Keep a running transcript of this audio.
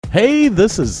Hey,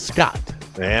 this is Scott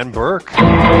and Burke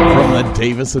from the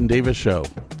Davis and Davis Show,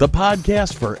 the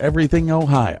podcast for everything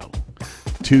Ohio.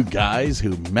 Two guys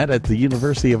who met at the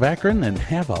University of Akron and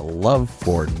have a love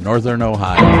for Northern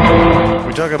Ohio.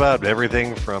 We talk about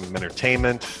everything from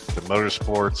entertainment to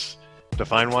motorsports to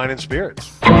fine wine and spirits.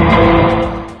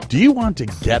 Do you want to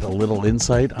get a little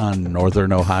insight on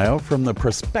Northern Ohio from the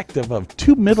perspective of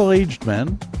two middle-aged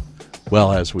men?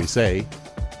 Well, as we say,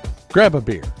 grab a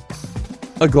beer,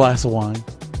 a glass of wine,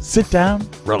 sit down,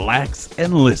 relax,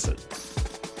 and listen.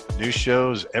 New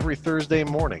shows every Thursday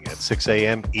morning at 6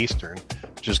 a.m. Eastern.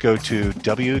 Just go to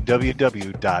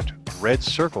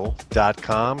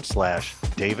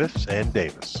www.redcircle.com/Davis and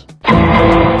Davis.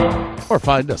 Or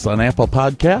find us on Apple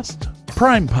Podcast,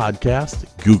 Prime Podcast,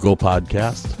 Google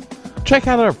Podcast. Check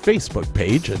out our Facebook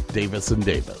page at Davis and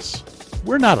Davis.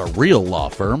 We're not a real law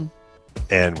firm.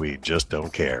 And we just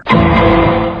don't care.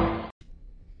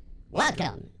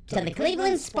 Welcome to the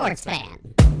Cleveland Sports Fan.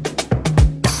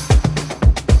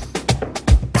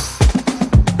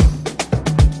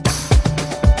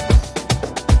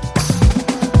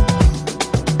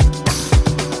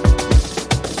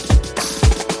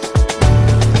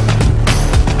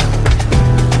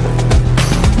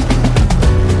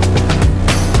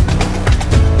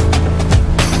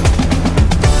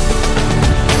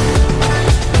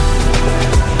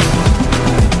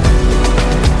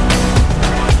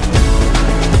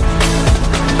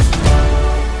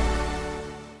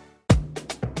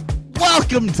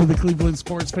 Welcome to the Cleveland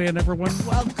Sports Fan, everyone.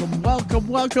 Welcome, welcome,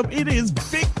 welcome. It is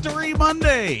Victory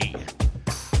Monday.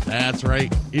 That's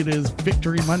right. It is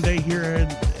Victory Monday here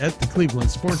at the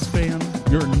Cleveland Sports Fan,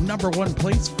 your number one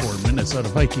place for Minnesota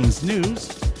Vikings news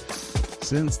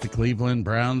since the Cleveland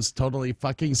Browns totally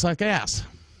fucking suck ass.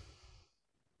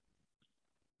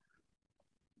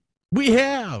 We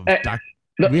have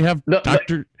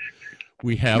the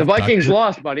Vikings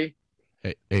lost, buddy.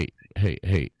 Hey.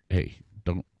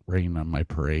 Don't rain on my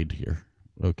parade here.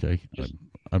 Okay.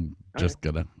 I'm just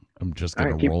gonna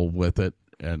roll with it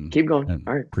and keep going. And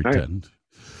all right. Pretend.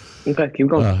 All right. Okay, keep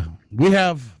going. We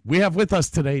have with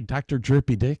us today Dr.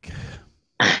 Drippy Dick.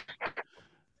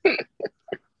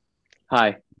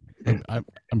 Hi.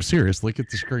 I'm serious. Look at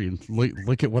the screen.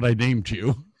 Look at what I named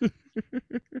you.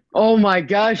 Oh my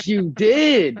gosh, you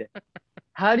did.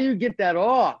 How do you get that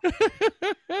off?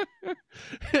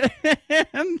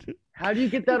 How do you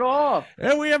get that off?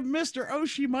 And we have Mr.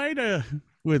 Oshimida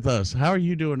with us. How are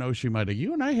you doing, Oshimida?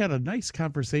 You and I had a nice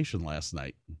conversation last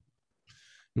night.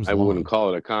 I wouldn't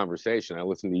call it a conversation. I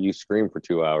listened to you scream for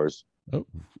 2 hours. Oh,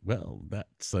 well,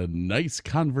 that's a nice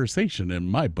conversation in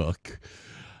my book.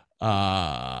 It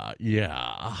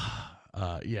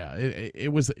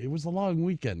was a long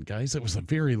weekend, guys. It was a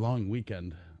very long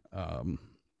weekend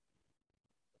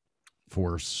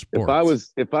for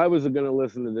sports. If I was going to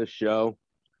listen to this show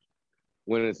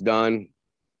when it's done,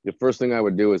 the first thing I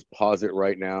would do is pause it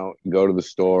right now, go to the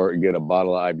store, and get a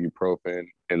bottle of ibuprofen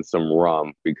and some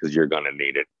rum because you're going to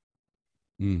need it.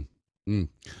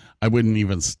 I wouldn't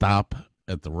even stop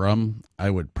at the rum.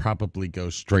 I would probably go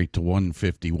straight to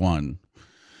 151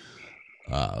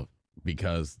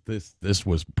 because this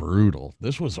was brutal.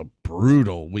 This was a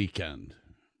brutal weekend.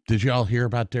 Did you all hear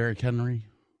about Derrick Henry?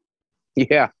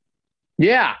 Yeah,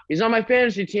 he's on my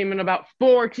fantasy team in about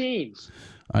 4 teams.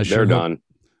 They're done.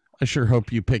 I sure hope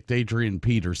you picked Adrian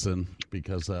Peterson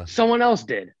because someone else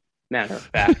did. Matter of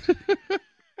fact.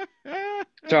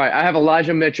 Sorry, I have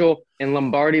Elijah Mitchell and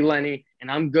Lombardi Lenny,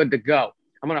 and I'm good to go.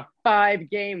 I'm on a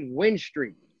 5-game win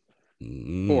streak.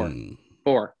 4,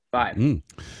 5.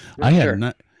 I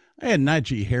had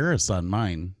Najee Harris on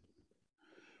mine.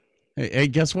 Hey,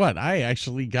 guess what? I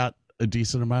actually got a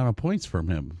decent amount of points from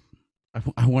him.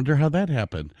 I wonder how that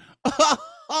happened.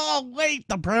 Oh, wait,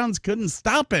 the Browns couldn't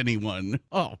stop anyone.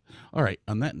 Oh, all right.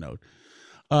 On that note,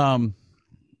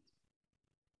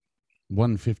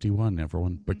 151,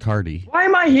 everyone. Bacardi. Why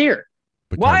am I here?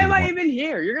 Bacardi, Why am I even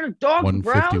here? You're going to dog the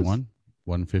Browns?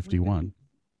 151.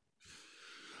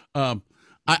 I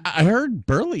heard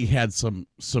Burley had some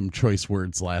choice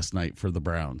words last night for the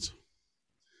Browns.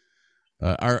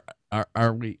 Are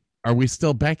we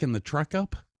still back in the truck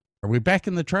up? Are we back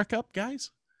in the truck up,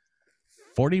 guys?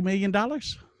 $40 million?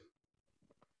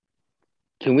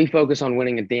 Can we focus on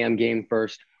winning a damn game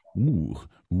first? Ooh,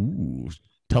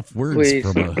 tough words. Please.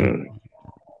 From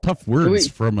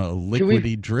a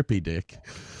liquidy drippy dick.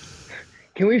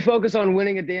 Can we focus on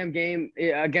winning a damn game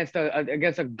against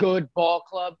a good ball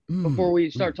club before we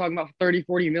start talking about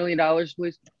 $30-40 million,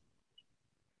 please?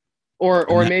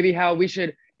 Or maybe how we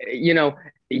should,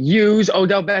 use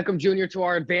Odell Beckham Jr. to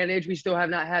our advantage. We still have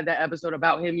not had that episode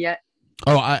about him yet.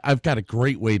 Oh, I've got a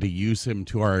great way to use him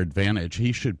to our advantage.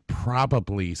 He should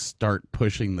probably start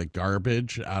pushing the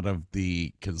garbage out of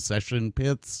the concession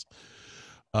pits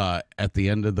at the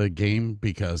end of the game,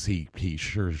 because he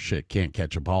sure as shit can't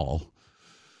catch a ball.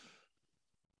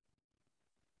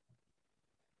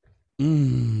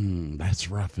 That's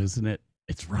rough, isn't it?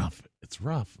 It's rough. It's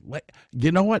rough.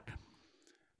 You know what?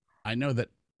 I know that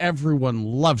everyone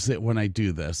loves it when I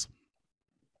do this.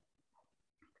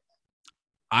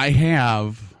 I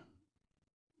have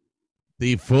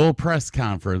the full press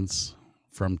conference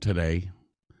from today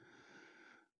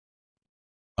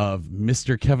of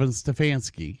Mr. Kevin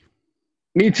Stefanski.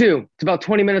 Me too. It's about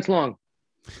 20 minutes long.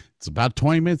 It's about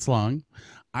 20 minutes long.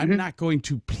 I'm not going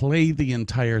to play the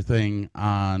entire thing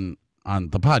on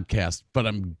the podcast, but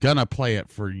I'm going to play it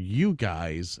for you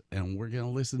guys, and we're going to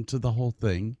listen to the whole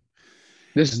thing,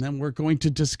 and then we're going to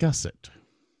discuss it.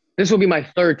 This will be my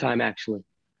third time, actually.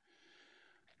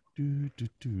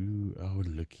 Oh,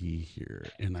 looky here.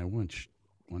 And I want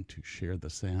to share the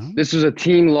sound. This was a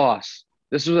team loss.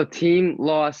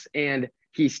 And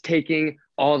he's taking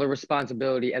all the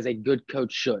responsibility as a good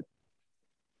coach should.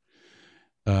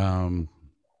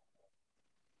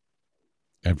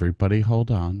 Everybody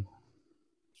hold on.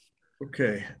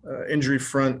 Okay. Injury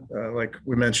front, like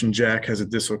we mentioned, Jack has a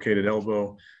dislocated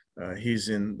elbow. He's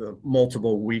in the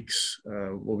multiple weeks.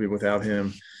 We'll be without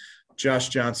him. Josh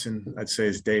Johnson, I'd say,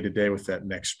 is day-to-day with that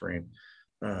neck sprain.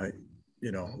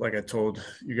 Like I told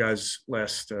you guys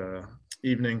last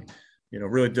evening,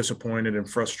 really disappointed and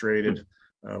frustrated.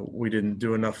 We didn't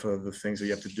do enough of the things that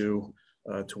you have to do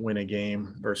to win a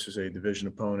game versus a division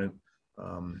opponent.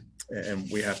 And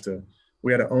we got to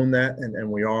own that, and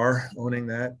we are owning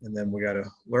that. And then we got to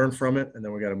learn from it, and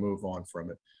then we got to move on from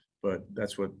it. But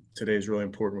that's what today is really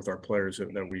important with our players,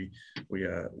 that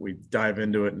we dive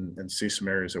into it and see some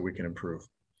areas that we can improve.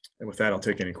 And with that, I'll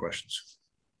take any questions.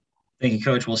 Thank you,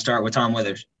 Coach. We'll start with Tom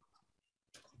Withers.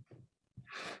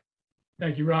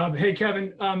 Thank you, Rob. Hey,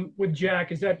 Kevin, with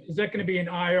Jack, is that going to be an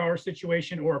IR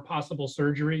situation or a possible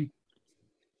surgery?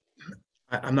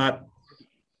 I'm not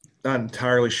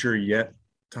entirely sure yet,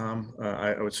 Tom.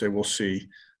 I would say we'll see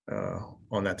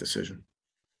on that decision.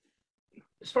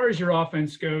 As far as your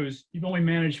offense goes, you've only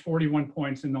managed 41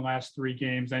 points in the last 3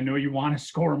 games. I know you want to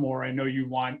score more. I know you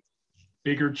want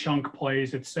bigger chunk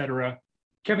plays, et cetera.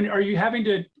 Kevin, are you having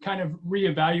to kind of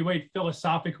reevaluate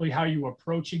philosophically how you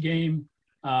approach a game,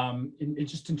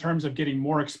 just in terms of getting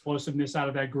more explosiveness out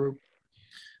of that group?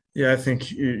 Yeah, I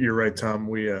think you're right, Tom.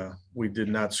 We did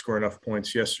not score enough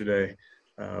points yesterday.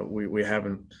 We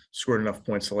haven't scored enough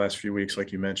points the last few weeks,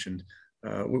 like you mentioned.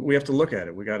 We have to look at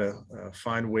it. We got to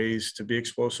find ways to be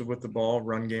explosive with the ball,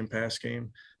 run game, pass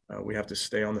game. We have to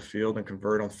stay on the field and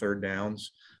convert on third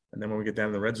downs. And then when we get down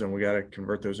in the red zone, we got to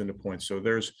convert those into points. So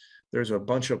there's a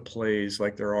bunch of plays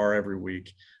like there are every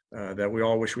week that we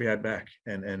all wish we had back.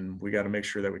 And we got to make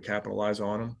sure that we capitalize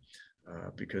on them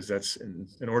because that's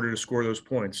in order to score those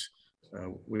points,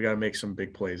 we got to make some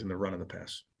big plays in the run and the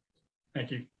pass.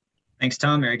 Thank you. Thanks,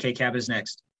 Tom. Mary Kay Cabot is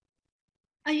next.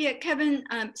 Yeah, Kevin,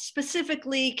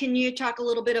 specifically, can you talk a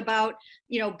little bit about,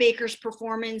 Baker's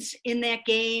performance in that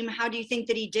game? How do you think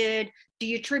that he did? Do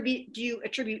you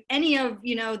attribute any of,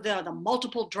 the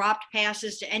multiple dropped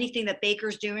passes to anything that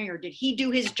Baker's doing, or did he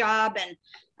do his job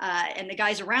and the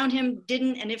guys around him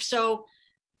didn't? And if so,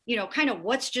 kind of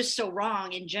what's just so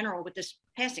wrong in general with this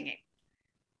passing game?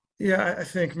 Yeah, I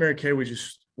think, Mary Kay, we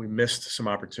missed some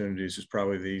opportunities is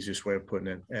probably the easiest way of putting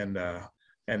it.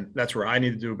 And that's where I need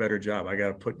to do a better job. I got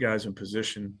to put guys in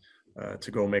position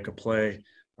to go make a play.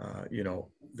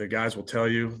 The guys will tell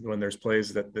you when there's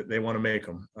plays that they want to make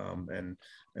them. And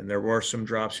there were some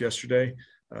drops yesterday.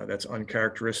 That's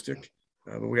uncharacteristic,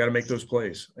 but we got to make those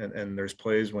plays. And there's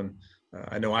plays when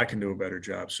I know I can do a better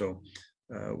job. So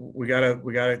we got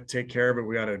to take care of it.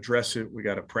 We got to address it. We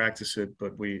got to practice it,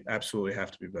 but we absolutely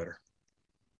have to be better.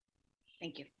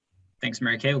 Thank you. Thanks,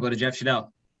 Mary Kay. We'll go to Jeff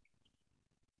Shadell.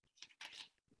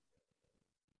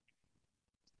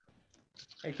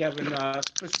 Hey, Kevin,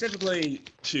 specifically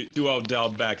to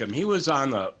Odell Beckham, he was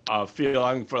on the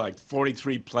field for like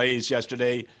 43 plays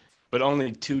yesterday, but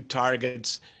only 2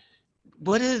 targets.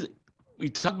 We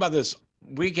talk about this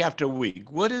week after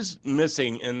week. What is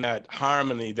missing in that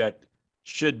harmony that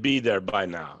should be there by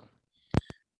now?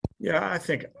 Yeah, I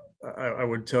think I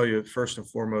would tell you, first and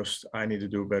foremost, I need to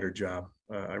do a better job.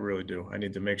 I really do. I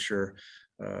need to make sure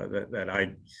that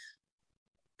I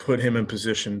put him in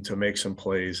position to make some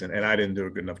plays, and I didn't do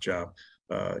a good enough job,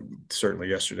 certainly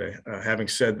yesterday. Having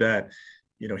said that,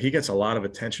 he gets a lot of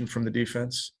attention from the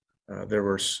defense. There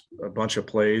were a bunch of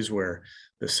plays where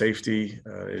the safety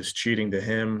is cheating to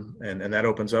him, and that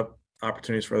opens up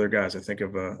opportunities for other guys. I think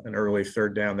of an early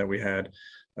third down that we had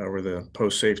where the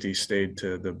post safety stayed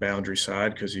to the boundary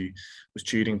side because he was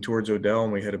cheating towards Odell,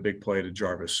 and we had a big play to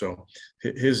Jarvis. So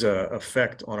his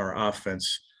effect on our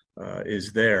offense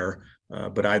is there,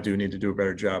 but I do need to do a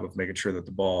better job of making sure that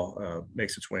the ball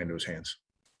makes its way into his hands.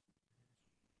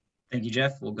 Thank you,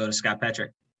 Jeff. We'll go to Scott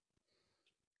Patrick.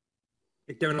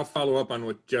 Hey, Kevin, I'll follow up on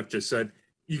what Jeff just said.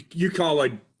 You call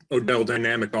like Odell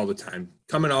dynamic all the time.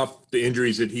 Coming off the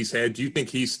injuries that he's had, do you think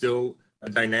he's still a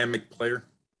dynamic player?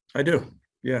 I do.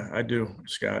 Yeah, I do,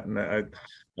 Scott. And I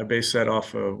base that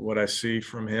off of what I see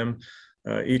from him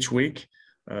each week.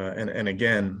 And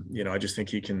again, I just think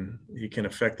he can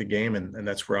affect the game. And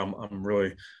that's where I'm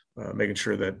really making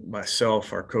sure that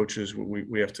myself, our coaches,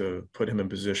 we have to put him in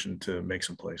position to make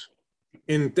some plays.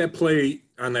 In that play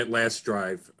on that last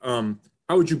drive,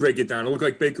 how would you break it down? It looked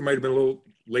like Baker might have been a little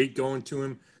late going to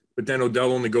him, but then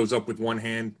Odell only goes up with one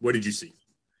hand. What did you see?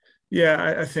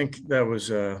 Yeah, I think that was,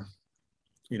 the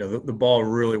ball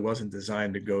really wasn't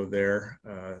designed to go there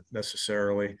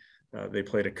necessarily. They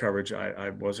played a coverage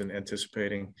I wasn't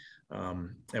anticipating,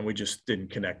 and we just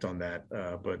didn't connect on that.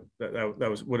 But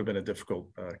that would have been a difficult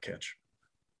catch.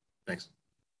 Thanks.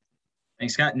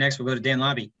 Thanks, Scott. Next, we'll go to Dan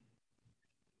Lobby.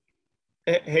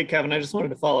 Hey, Kevin, I just wanted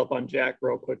to follow up on Jack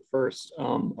real quick first.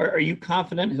 Are you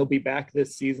confident he'll be back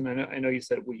this season? I know you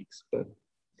said weeks, but.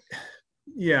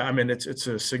 Yeah, I mean, it's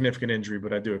a significant injury,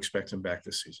 but I do expect him back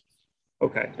this season.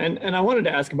 Okay. And I wanted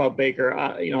to ask about Baker.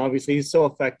 Obviously he's so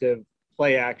effective,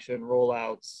 play action,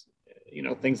 rollouts,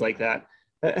 things like that.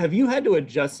 Have you had to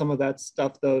adjust some of that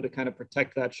stuff, though, to kind of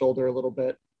protect that shoulder a little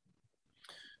bit?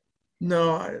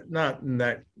 No, not in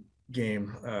that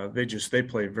game. They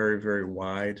play very, very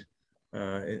wide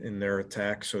in their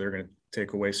attack, so they're going to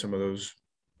take away some of those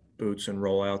boots and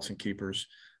rollouts and keepers.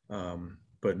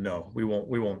 But no, we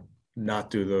won't not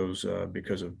do those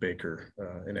because of Baker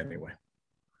in any way.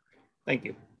 Thank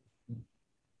you.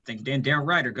 Thank you, Dan. Darren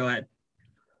Ryder, go ahead.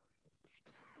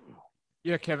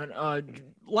 Yeah, Kevin.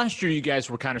 Last year, you guys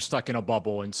were kind of stuck in a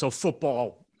bubble, and so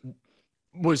football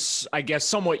was, I guess,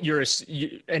 somewhat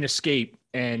an escape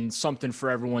and something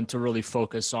for everyone to really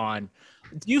focus on.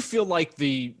 Do you feel like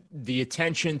the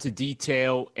attention to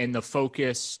detail and the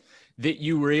focus that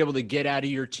you were able to get out of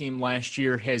your team last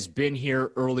year has been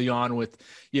here early on with,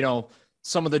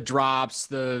 some of the drops,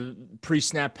 the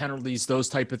pre-snap penalties, those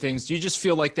type of things? Do you just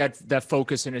feel like that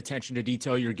focus and attention to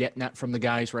detail, you're getting that from the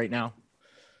guys right now?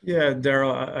 Yeah,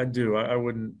 Daryl, I do. I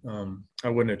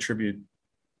wouldn't attribute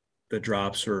the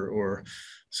drops or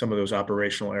some of those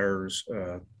operational errors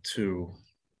to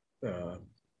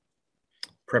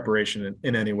preparation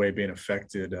in any way being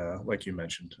affected, like you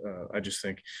mentioned. I just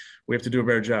think we have to do a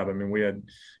better job. I mean, we had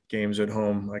games at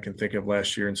home I can think of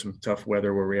last year in some tough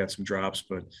weather where we had some drops,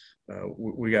 but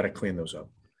we got to clean those up.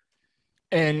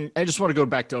 And I just want to go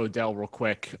back to Odell real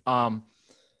quick.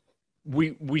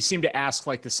 We seem to ask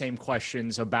like the same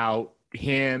questions about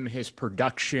him, his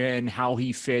production, how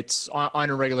he fits on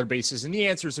a regular basis. And the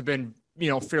answers have been,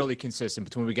 fairly consistent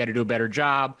between we got to do a better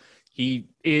job. He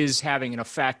is having an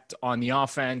effect on the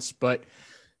offense, but,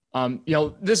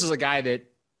 this is a guy that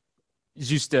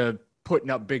is used to putting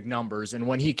up big numbers. And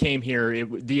when he came here,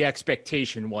 the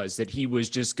expectation was that he was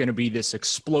just going to be this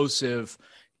explosive,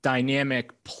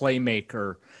 dynamic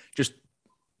playmaker.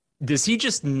 Does he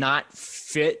just not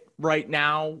fit right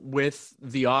now with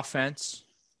the offense?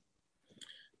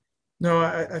 No,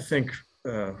 I think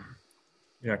you're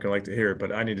not going to like to hear it,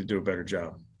 but I need to do a better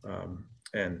job.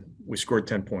 And we scored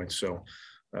 10 points, so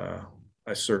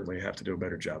I certainly have to do a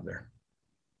better job there.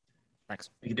 Thanks.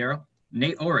 Thank you, Daryl.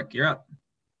 Nate Ulrich, you're up.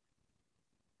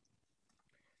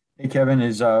 Hey, Kevin,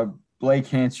 is Blake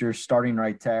Hance your starting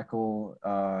right tackle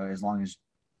as long as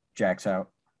Jack's out?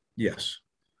 Yes.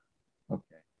 Okay.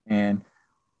 And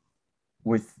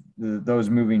with those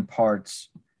moving parts,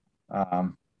 I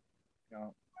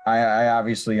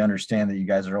obviously understand that you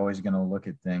guys are always going to look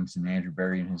at things, and Andrew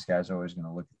Berry and his guys are always going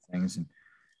to look at things. And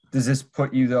does this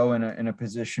put you, though, in a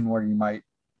position where you might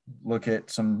look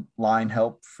at some line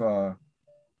help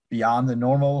beyond the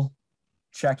normal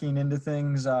checking into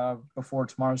things before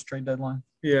tomorrow's trade deadline?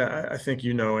 Yeah, I think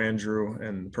Andrew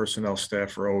and the personnel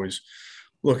staff are always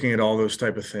looking at all those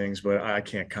type of things, but I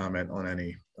can't comment on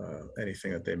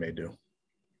anything that they may do.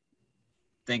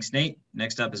 Thanks, Nate.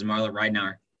 Next up is Marla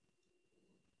Ridenour.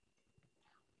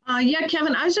 Yeah,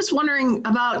 Kevin, I was just wondering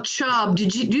about Chubb. Do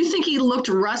you think he looked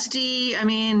rusty? I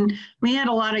mean, he had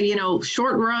a lot of,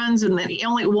 short runs, and then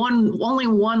only one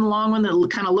long one that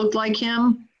kind of looked like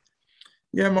him.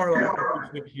 Yeah, Marla, I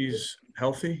think he's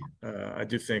healthy. I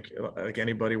do think, like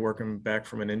anybody working back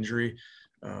from an injury,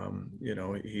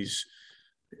 he's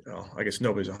I guess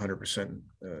nobody's 100%.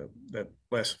 That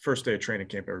first day of training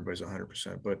camp, everybody's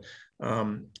 100%. But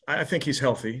I think he's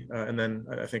healthy, and then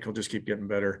I think he'll just keep getting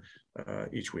better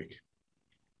each week.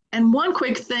 And one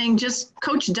quick thing, just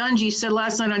Coach Dungy said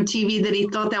last night on TV that he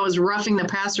thought that was roughing the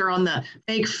passer on the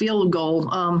fake field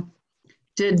goal.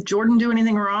 Did Jordan do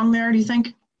anything wrong there, do you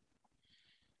think?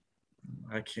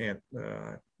 I can't.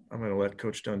 I'm going to let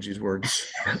Coach Dungy's words.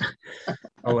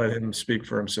 I'll let him speak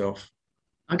for himself.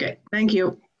 Okay, thank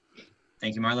you.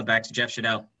 Thank you, Marla. Back to Jeff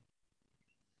Shadell.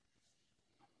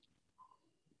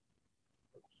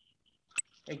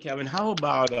 Hey, Kevin, how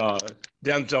about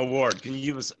Denzel Ward? Can you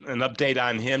give us an update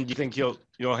on him? Do you think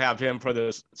you'll have him for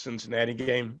the Cincinnati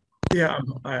game? Yeah,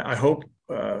 I hope.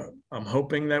 I'm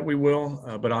hoping that we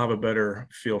will, but I'll have a better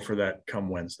feel for that come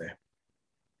Wednesday.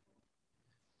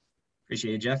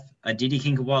 Appreciate it, Jeff. Didi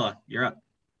Kinkawala, you're up.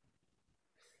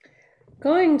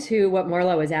 Going to what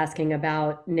Marla was asking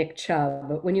about Nick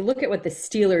Chubb, when you look at what the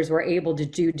Steelers were able to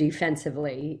do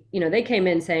defensively, they came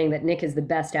in saying that Nick is the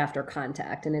best after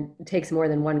contact and it takes more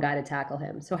than one guy to tackle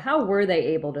him. So how were they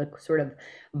able to sort of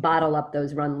bottle up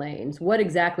those run lanes? What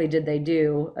exactly did they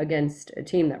do against a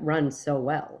team that runs so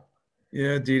well?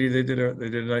 Yeah, Didi, they did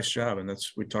a nice job, and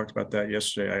we talked about that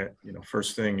yesterday.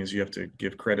 First thing is you have to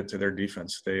give credit to their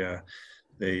defense.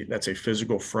 That's a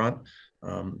physical front.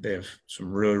 They have some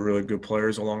really, really good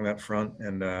players along that front,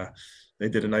 and they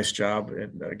did a nice job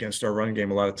against our run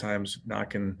game. A lot of times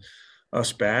knocking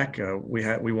us back.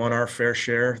 We won our fair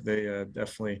share. They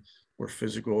definitely were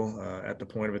physical at the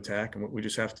point of attack, and we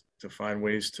just have to find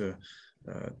ways to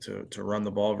run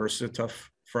the ball versus a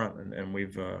tough front, and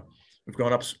we've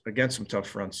gone up against some tough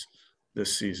fronts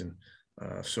this season.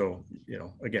 So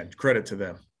again, credit to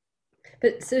them.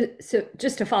 But so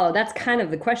just to follow, that's kind of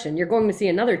the question. You're going to see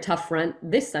another tough front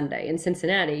this Sunday in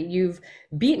Cincinnati. You've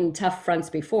beaten tough fronts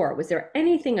before. Was there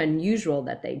anything unusual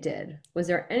that they did? Was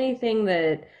there anything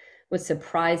that was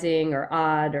surprising or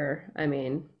odd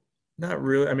Not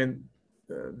really.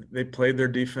 They played their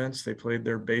defense. They played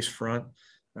their base front.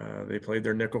 They played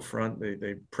their nickel front.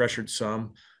 They pressured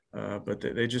some, but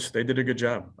they did a good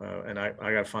job. And I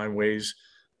got to find ways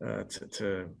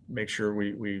to make sure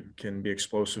we can be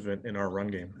explosive in our run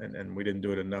game, and we didn't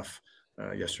do it enough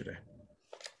yesterday.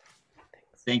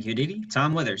 Thank you, Didi.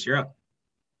 Tom Withers, you're up.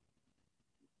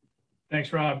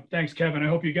 Thanks, Rob. Thanks, Kevin. I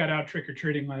hope you got out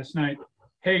trick-or-treating last night.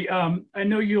 Hey, I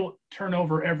know you'll turn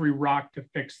over every rock to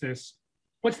fix this.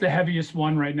 What's the heaviest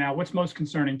one right now? What's most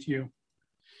concerning to you?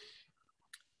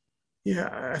 Yeah,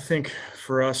 I think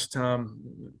for us, Tom,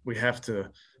 we have to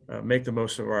make the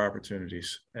most of our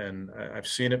opportunities. And I've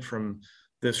seen it from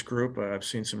this group. I've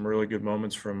seen some really good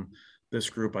moments from this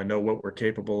group. I know what we're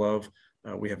capable of.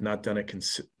 We have not done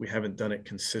it. We haven't done it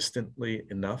consistently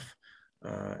enough.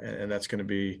 And that's going to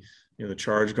be, the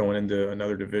charge going into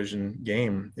another division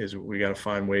game is we got to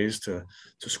find ways to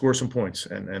score some points.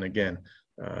 And again,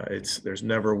 there's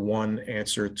never one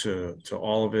answer to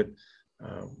all of it.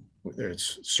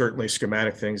 There's certainly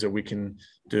schematic things that we can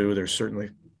do. There's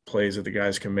certainly plays that the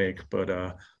guys can make, but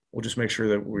we'll just make sure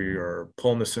that we are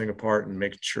pulling this thing apart and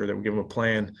making sure that we give them a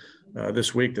plan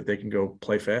this week that they can go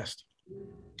play fast.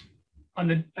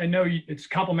 I know it's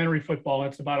complementary football.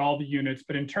 It's about all the units,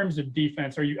 but in terms of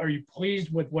defense, are you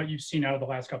pleased with what you've seen out of the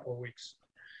last couple of weeks?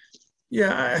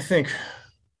 Yeah, I think,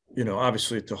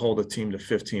 obviously to hold a team to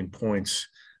 15 points,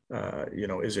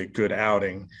 is a good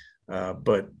outing,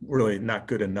 but really not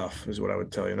good enough is what I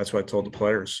would tell you. And that's what I told the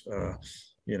players.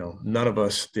 None of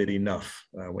us did enough.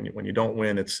 When you don't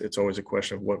win, it's always a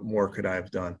question of what more could I have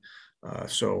done.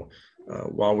 So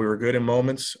while we were good in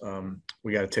moments,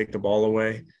 we got to take the ball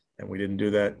away, and we didn't do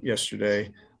that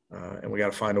yesterday. And we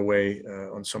got to find a way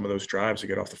on some of those drives to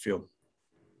get off the field.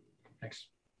 Thanks.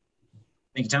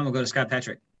 Thank you, Tom. We'll go to Scott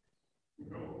Patrick.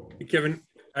 Hey, Kevin,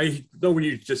 I know what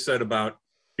you just said about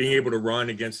being able to run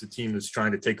against a team that's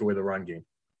trying to take away the run game,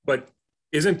 but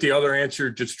isn't the other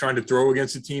answer just trying to throw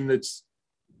against a team that's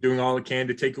doing all it can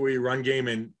to take away your run game?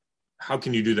 And how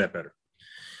can you do that better?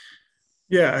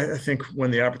 Yeah, I think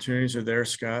when the opportunities are there,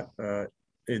 Scott,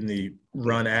 in the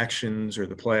run actions or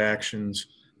the play actions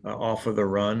off of the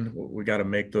run, we got to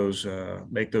make those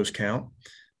count.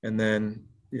 And then,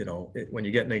 when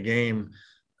you get in a game,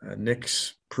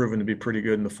 Nick's proven to be pretty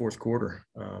good in the fourth quarter.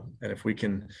 And if we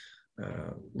can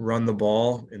run the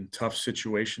ball in tough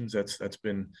situations, that's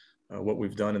been what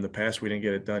we've done in the past. We didn't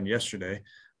get it done yesterday.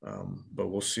 But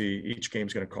we'll see. Each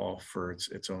game's going to call for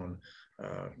its own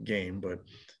game. But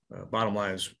bottom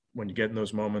line is, when you get in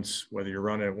those moments, whether you're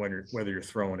running it, whether you're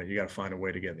throwing it, you got to find a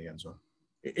way to get in the end zone.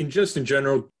 And just in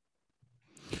general.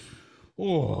 Oh,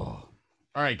 all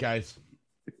right, guys.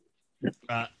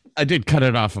 I did cut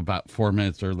it off about 4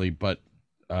 minutes early, but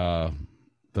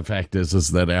the fact is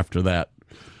that after that,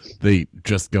 they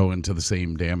just go into the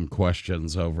same damn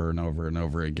questions over and over and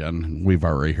over again. We've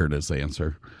already heard his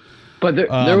answer. But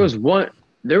there was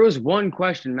one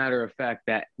question, matter of fact,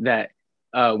 that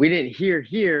we didn't hear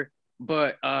here,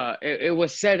 but it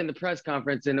was said in the press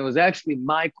conference, and it was actually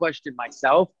my question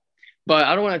myself. But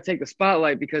I don't want to take the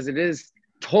spotlight because it is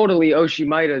totally Oshi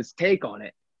Maida's take on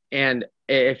it. And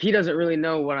if he doesn't really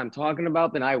know what I'm talking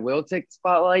about, then I will take the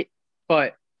spotlight.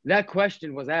 But that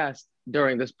question was asked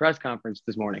during this press conference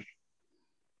this morning.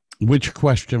 Which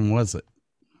question was it?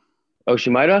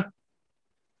 Oshi Maida?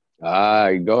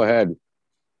 Go ahead.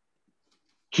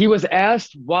 He was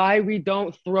asked why we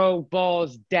don't throw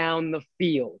balls down the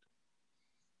field.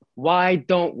 Why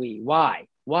don't we? Why?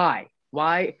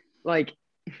 Like,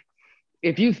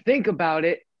 if you think about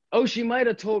it, Oshi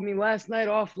Maida told me last night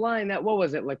offline that, what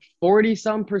was it, like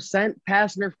 40-some%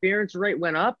 pass interference rate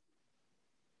went up?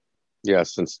 Yeah,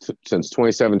 since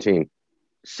 2017.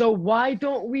 So why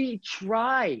don't we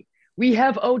try? We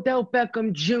have Odell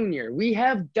Beckham Jr. We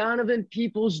have Donovan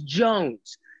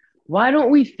Peoples-Jones. Why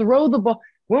don't we throw the ball?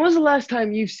 When was the last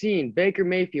time you've seen Baker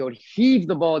Mayfield heave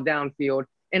the ball downfield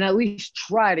and at least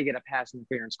try to get a pass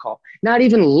interference call? Not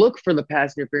even look for the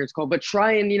pass interference call, but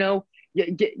try and,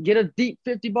 get a deep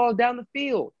 50 ball down the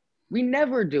field. We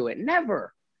never do it.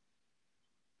 Never.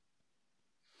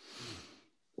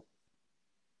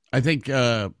 I think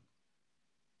you're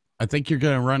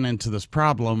going to run into this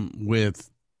problem with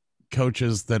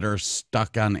coaches that are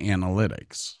stuck on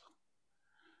analytics.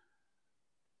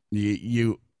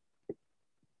 The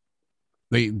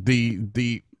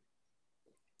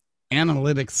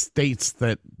analytics states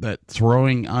that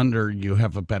throwing under, you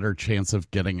have a better chance of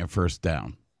getting a first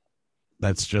down.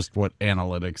 That's just what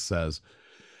analytics says.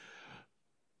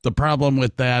 The problem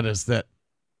with that is that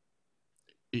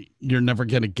you're never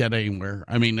going to get anywhere.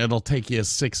 I mean, it'll take you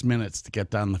 6 minutes to get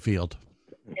down the field.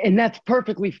 And that's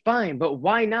perfectly fine. But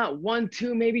why not 1,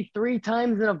 2, maybe 3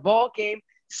 times in a ball game,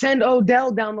 send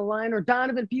Odell down the line or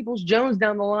Donovan Peoples-Jones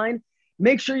down the line,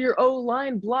 make sure your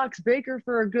O-line blocks Baker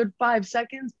for a good 5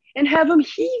 seconds and have him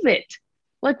heave it.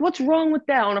 Like, what's wrong with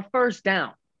that on a first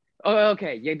down? Oh,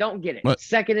 okay, you don't get it. But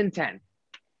 2nd and 10.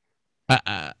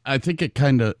 I think it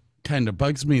kind of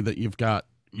bugs me that you've got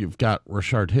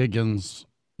Rashard Higgins,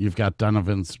 you've got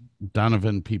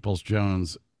Donovan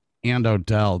Peoples-Jones, and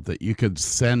Odell that you could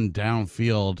send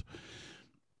downfield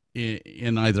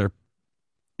in either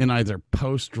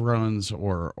post runs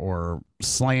or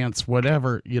slants,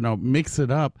 whatever, mix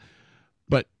it up,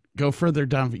 but go further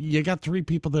down. You got 3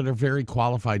 people that are very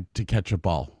qualified to catch a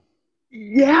ball.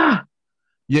 Yeah.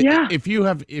 Yeah. If you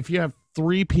have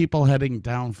 3 people heading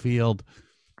downfield,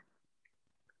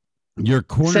 your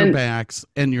cornerbacks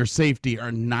and your safety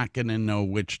are not going to know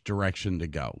which direction to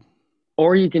go.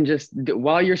 Or you can just,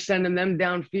 while you're sending them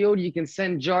downfield, you can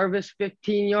send Jarvis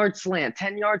 15-yard slant,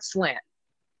 10-yard slant.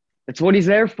 That's what he's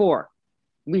there for.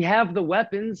 We have the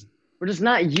weapons. We're just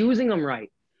not using them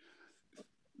right.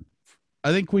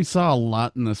 I think we saw a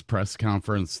lot in this press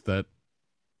conference that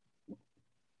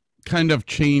kind of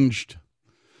changed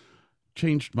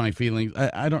my feelings.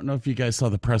 I don't know if you guys saw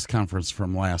the press conference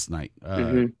from last night.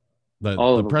 The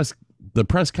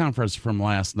press conference from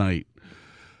last night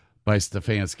by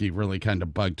Stefanski really kind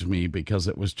of bugged me because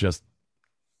it was just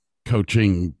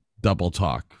coaching double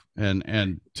talk.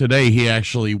 And today he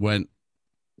actually went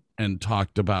and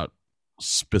talked about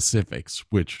specifics,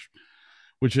 which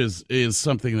is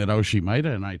something that Oshi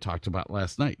Maida and I talked about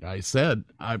last night. I said,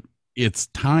 it's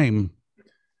time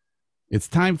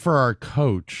for our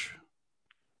coach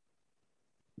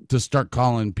to start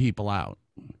calling people out.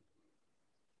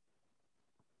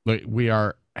 But we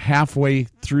are halfway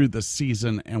through the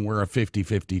season and we're a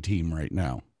 50-50 team right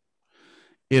now.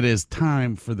 It is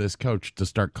time for this coach to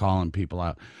start calling people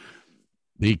out.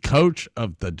 The coach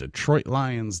of the Detroit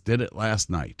Lions did it last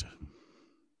night.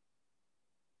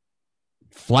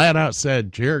 Flat out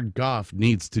said Jared Goff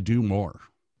needs to do more.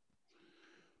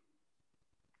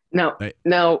 Now,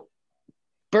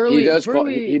 Burley,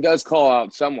 he does call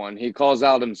out someone. He calls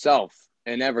out himself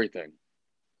and everything.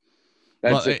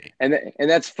 And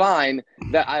that's fine.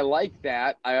 That I like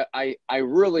that. I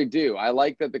really do. I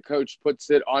like that the coach puts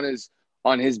it on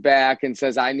his back and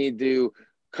says, I need to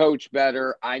coach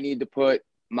better. I need to put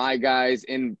my guys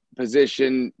in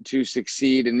position to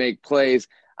succeed and make plays.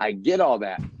 I get all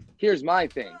that. Here's my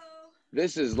thing.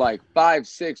 This is like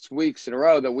 5-6 weeks in a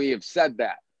row that we have said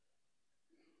that.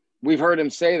 We've heard him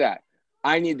say that.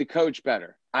 I need to coach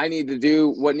better. I need to do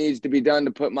what needs to be done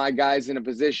to put my guys in a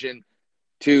position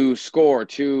to score,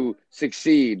 to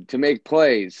succeed, to make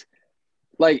plays.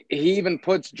 Like, he even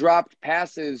puts dropped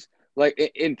passes. Like,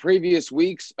 in previous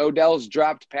weeks, Odell's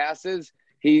dropped passes.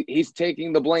 He's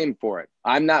taking the blame for it.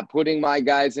 I'm not putting my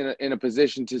guys in a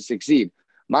position to succeed.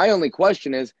 My only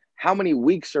question is, how many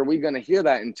weeks are we going to hear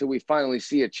that until we finally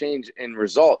see a change in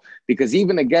result? Because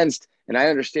even against, and I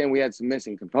understand we had some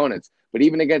missing components, but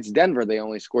even against Denver, they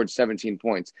only scored 17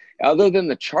 points. Other than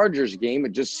the Chargers game,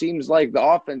 it just seems like the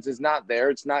offense is not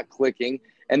there. It's not clicking.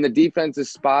 And the defense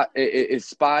is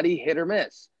spotty, hit or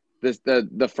miss.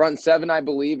 The front seven I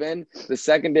believe in. The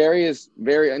secondary is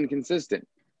very inconsistent.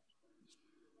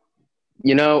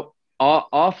 You know,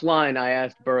 offline, I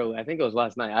asked Burley, I think it was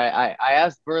last night. I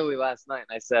asked Burley last night,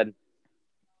 and I said,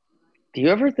 do you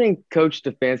ever think Coach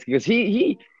Stefanski, because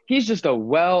he's just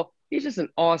he's just an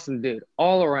awesome dude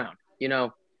all around, you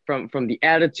know, from the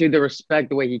attitude, the respect,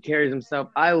 the way he carries himself.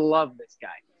 I love this guy.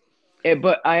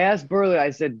 But I asked Burley, I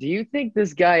said, do you think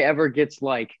this guy ever gets,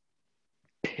 like,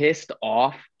 pissed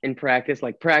off in practice,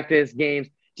 like practice games?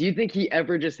 Do you think he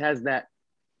ever just has that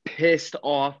pissed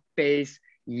off face,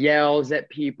 yells at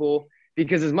people?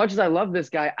 Because as much as I love this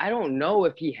guy, I don't know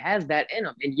if he has that in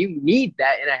him. And you need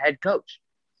that in a head coach.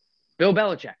 Bill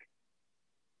Belichick.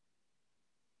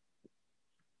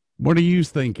 What are you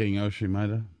thinking,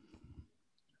 Oshimida?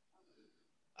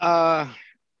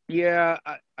 Yeah,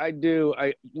 I do.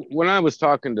 When I was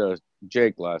talking to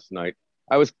Jake last night,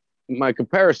 my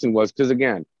comparison was, because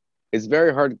again, it's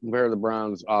very hard to compare the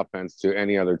Browns offense to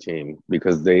any other team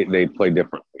because they play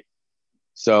differently.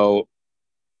 So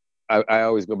I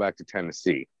always go back to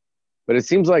Tennessee. But it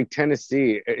seems like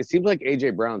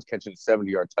A.J. Brown's catching a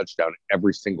 70-yard touchdown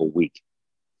every single week.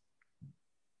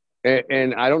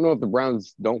 And I don't know if the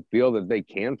Browns don't feel that they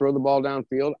can throw the ball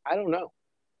downfield. I don't know.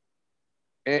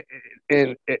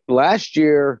 And last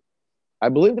year, I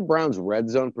believe the Browns' red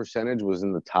zone percentage was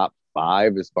in the top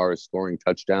 5 as far as scoring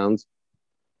touchdowns.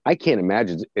 I can't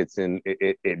imagine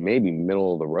it may be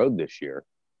middle of the road this year.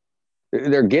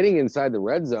 They're getting inside the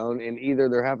red zone, and either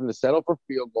they're having to settle for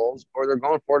field goals or they're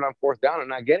going for it on 4th down and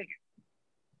not getting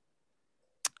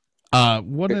it.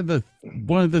 One of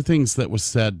the things that was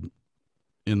said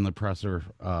in the presser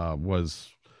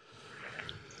was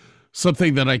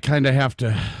something that I kind of have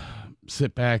to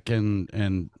sit back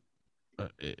and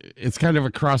it's kind of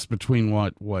a cross between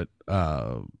what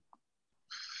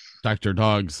Dr.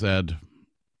 Dog said.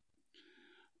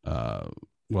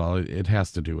 Well, it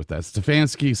has to do with that.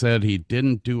 Stefanski said he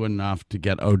didn't do enough to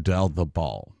get Odell the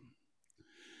ball.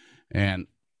 And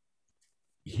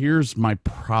here's my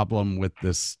problem with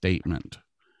this statement.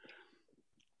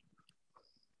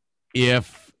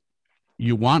 If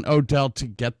you want Odell to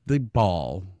get the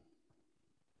ball,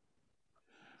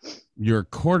 your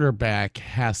quarterback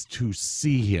has to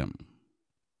see him.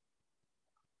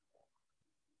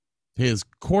 His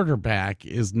quarterback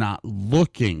is not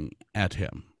looking at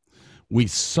him. We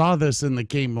saw this in the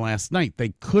game last night.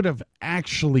 They could have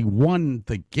actually won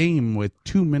the game with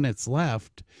 2 minutes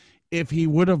left if he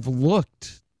would have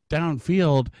looked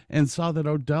downfield and saw that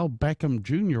Odell Beckham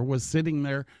Jr. was sitting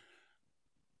there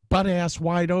butt-ass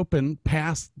wide open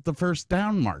past the 1st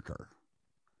down marker.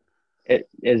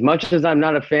 As much as I'm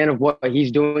not a fan of what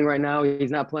he's doing right now,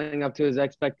 he's not playing up to his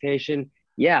expectation.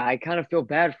 Yeah, I kind of feel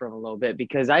bad for him a little bit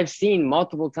because I've seen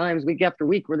multiple times week after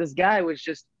week where this guy was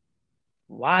just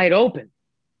wide open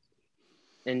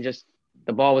and just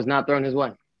the ball was not thrown his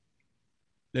way.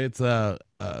 It's a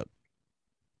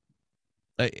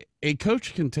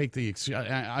coach can take the,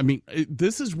 I mean,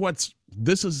 this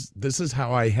is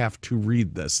how I have to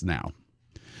read this now.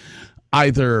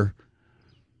 Either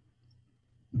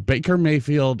Baker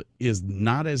Mayfield is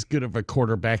not as good of a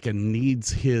quarterback and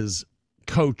needs his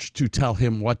coach to tell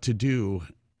him what to do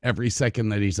every second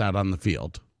that he's out on the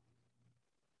field,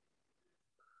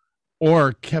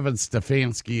 or Kevin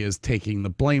Stefanski is taking the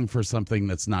blame for something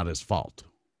that's not his fault.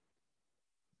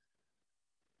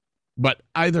 But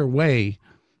either way,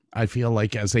 I feel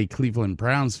like as a Cleveland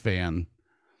Browns fan,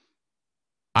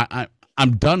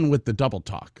 I'm done with the double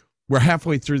talk. We're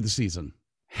halfway through the season.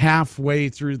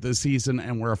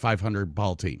 And we're a 500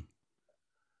 ball team.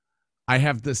 I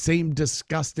have the same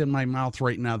disgust in my mouth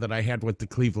right now that I had with the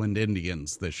Cleveland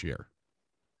Indians this year.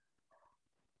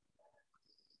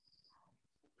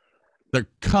 There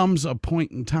comes a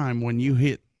point in time when you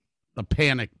hit the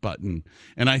panic button.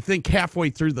 And I think halfway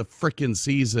through the frickin'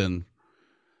 season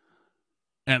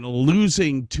and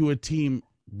losing to a team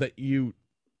that you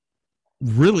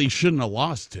really shouldn't have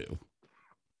lost to.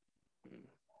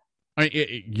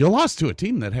 You lost to a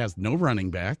team that has no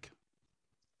running back.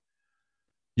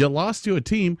 You lost to a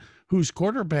team whose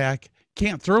quarterback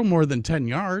can't throw more than 10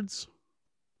 yards.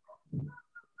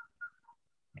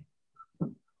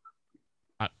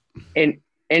 And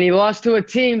And he lost to a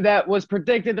team that was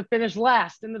predicted to finish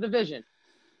last in the division.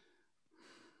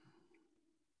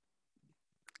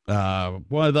 What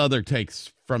are the other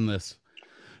takes from this?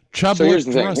 Chubb So here's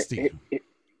looked the thing. rusty.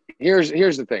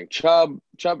 Here's the thing. Chubb,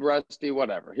 rusty,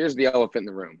 whatever. Here's the elephant in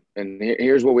the room, and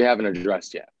here's what we haven't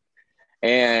addressed yet.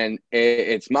 And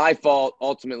it's my fault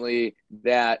ultimately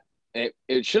that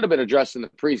it should have been addressed in the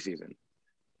preseason.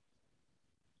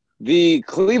 The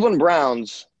Cleveland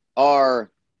Browns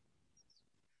are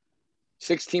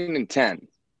 16-10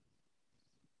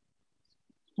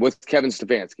 with Kevin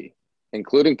Stefanski,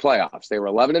 including playoffs. They were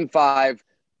 11-5.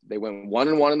 They went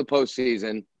 1-1 in the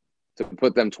postseason to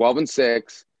put them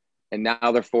 12-6, and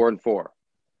now they're 4-4.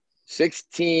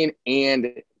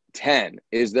 16-10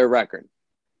 is their record.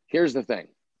 Here's the thing.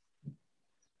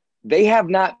 They have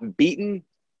not beaten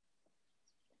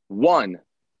one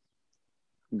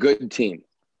good team.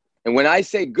 And when I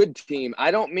say good team,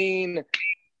 I don't mean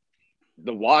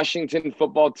the Washington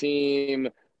football team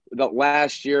that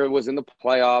last year was in the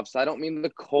playoffs. I don't mean the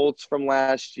Colts from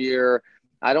last year.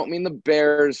 I don't mean the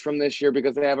Bears from this year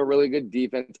because they have a really good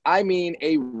defense. I mean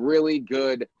a really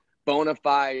good bona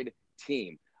fide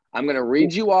team. I'm going to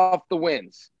read you off the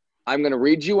wins.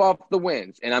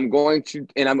 And I'm going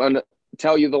to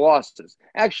tell you the losses.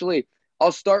 Actually,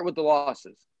 I'll start with the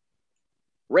losses.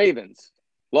 Ravens,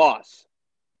 loss.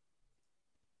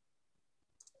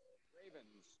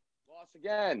 Loss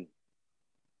again.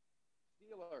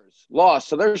 Steelers, loss.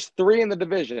 So there's 3 in the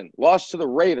division. Loss to the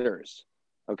Raiders.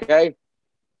 Okay?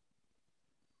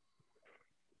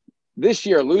 This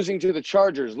year, losing to the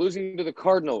Chargers, losing to the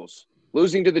Cardinals,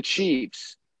 losing to the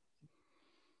Chiefs.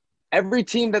 Every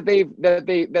team that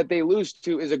they lose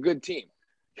to is a good team.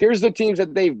 Here's the teams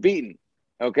that they've beaten.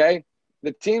 Okay?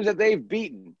 The teams that they've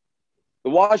beaten. The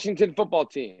Washington football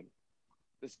team,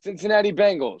 the Cincinnati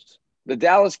Bengals, the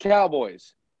Dallas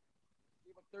Cowboys.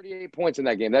 38 points in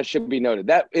that game. That should be noted.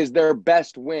 That is their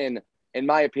best win, in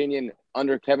my opinion,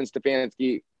 under Kevin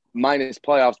Stefanski, minus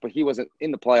playoffs, but he wasn't in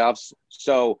the playoffs,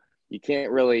 so you can't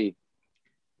really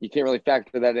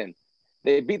factor that in.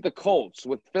 They beat the Colts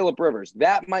with Phillip Rivers.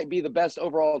 That might be the best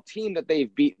overall team that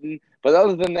they've beaten, but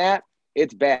other than that,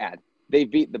 it's bad. They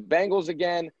beat the Bengals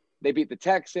again. They beat the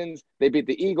Texans. They beat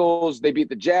the Eagles. They beat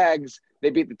the Jags.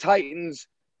 They beat the Titans.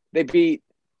 They beat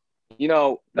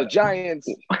the Giants.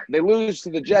 They lose to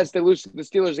the Jets. They lose to the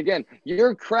Steelers again.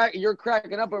 You're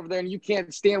cracking up over there, and you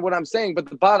can't stand what I'm saying. But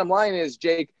the bottom line is,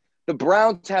 Jake, the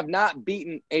Browns have not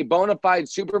beaten a bona fide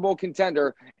Super Bowl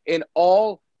contender in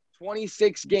all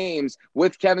 26 games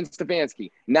with Kevin Stefanski.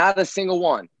 Not a single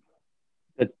one.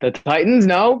 The Titans,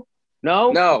 no.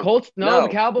 The Colts, no. The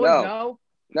Cowboys, no.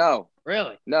 No.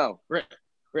 Really? No.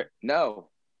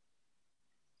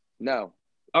 No.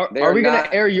 Are we going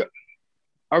to air your?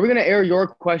 Are we going to air your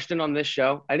question on this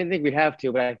show? I didn't think we'd have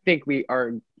to, but I think we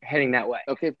are heading that way.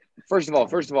 Okay. First of all,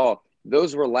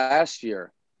 those were last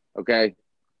year. Okay.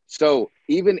 So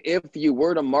even if you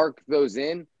were to mark those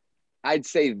in, I'd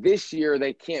say this year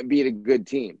they can't beat a good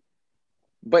team.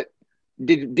 But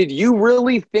did you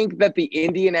really think that the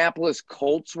Indianapolis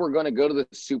Colts were going to go to the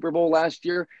Super Bowl last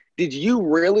year? Did you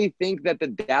really think that the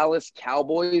Dallas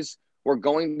Cowboys were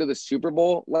going to the Super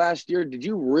Bowl last year? Did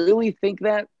you really think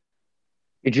that?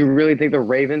 Did you really think the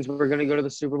Ravens were going to go to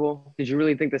the Super Bowl? Did you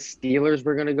really think the Steelers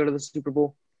were going to go to the Super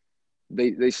Bowl?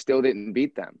 They still didn't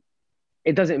beat them.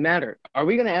 It doesn't matter. Are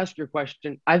we going to ask your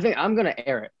question? I think I'm going to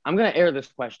air it. I'm going to air this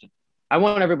question. I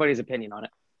want everybody's opinion on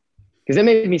it because it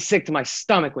made me sick to my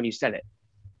stomach when you said it.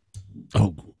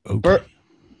 Oh, okay.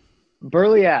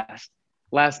 Burley asked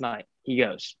last night. He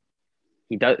goes,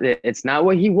 it's not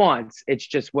what he wants. It's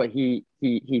just what he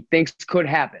thinks could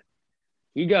happen.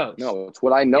 He goes, no, it's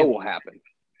what I know will happen.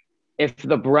 If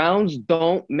the Browns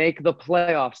don't make the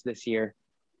playoffs this year,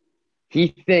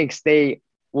 he thinks they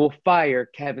will fire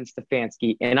Kevin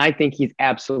Stefanski, and I think he's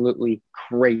absolutely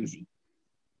crazy.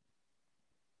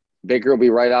 Baker will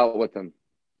be right out with him.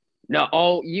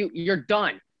 No, you're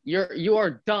done. You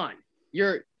are done.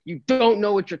 You don't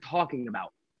know what you're talking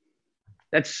about.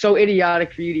 That's so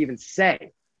idiotic for you to even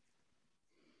say.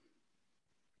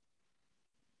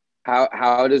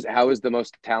 How is the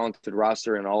most talented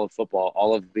roster in all of football,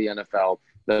 all of the NFL,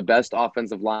 the best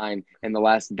offensive line in the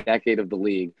last decade of the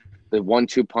league, the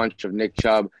 1-2 punch of Nick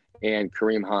Chubb and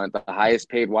Kareem Hunt, the highest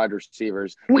paid wide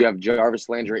receivers. You have Jarvis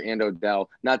Landry and Odell,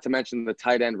 not to mention the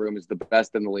tight end room is the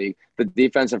best in the league, the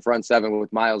defensive front seven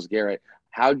with Myles Garrett.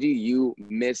 How do you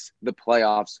miss the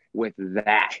playoffs with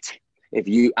that?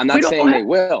 I'm not saying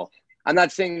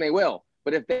they will,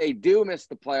 but if they do miss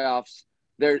the playoffs,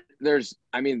 there's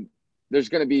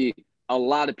going to be a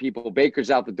lot of people.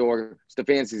 Baker's out the door.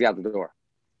 Stefanski's out the door.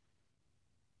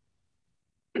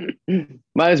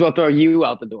 Might as well throw you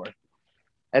out the door.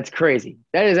 That's crazy.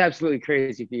 That is absolutely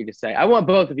crazy for you to say. I want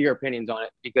both of your opinions on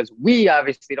it because we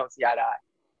obviously don't see eye to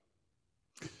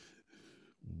eye.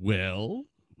 Well,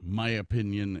 my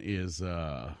opinion is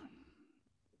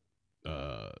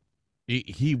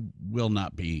he will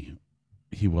not be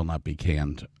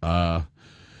canned.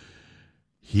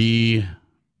 He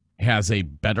has a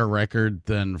better record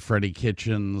than Freddie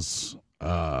Kitchens,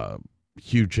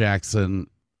 Hugh Jackson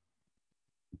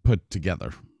put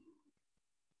together.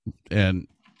 And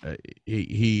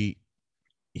he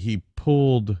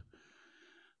pulled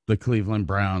the Cleveland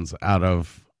Browns out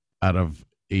of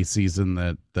a season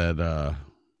that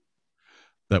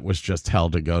was just hell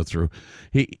to go through.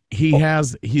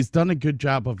 He's done a good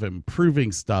job of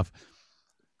improving stuff.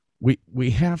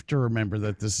 We have to remember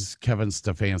that this is Kevin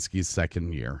Stefanski's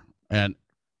second year, and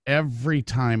every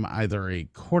time either a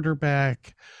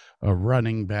quarterback, a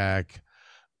running back,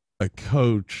 a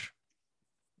coach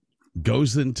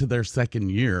goes into their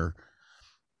second year,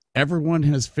 everyone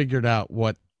has figured out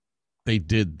what they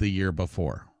did the year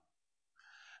before.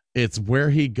 It's where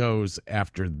he goes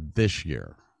after this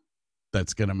year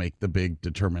that's going to make the big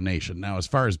determination. Now, as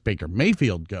far as Baker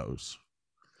Mayfield goes,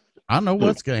 I don't know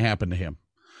what's going to happen to him.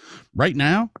 Right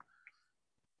now,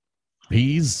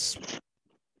 he's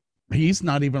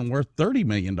not even worth $30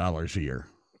 million a year.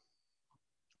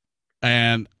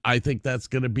 And I think that's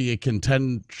going to be a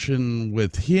contention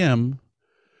with him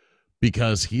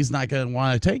because he's not going to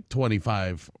want to take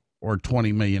 $25 or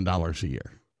 $20 million a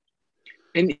year.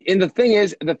 And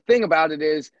the thing about it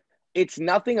is, it's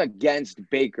nothing against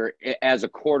Baker as a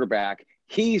quarterback.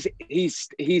 He's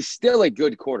still a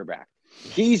good quarterback.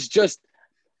 He's just,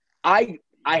 I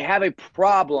have a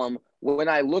problem when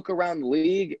I look around the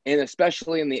league, and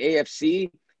especially in the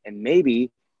AFC, and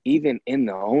maybe even in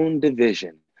the own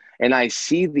division, and I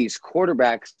see these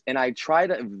quarterbacks, and I try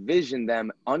to envision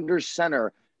them under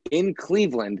center in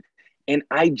Cleveland, and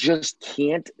I just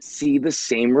can't see the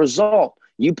same result.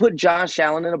 You put Josh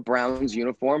Allen in a Browns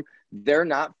uniform, they're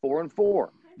not 4-4.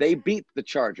 They beat the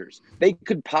Chargers. They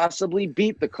could possibly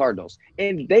beat the Cardinals.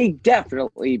 And they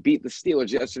definitely beat the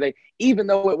Steelers yesterday, even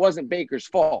though it wasn't Baker's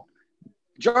fault.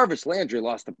 Jarvis Landry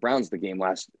lost the Browns the game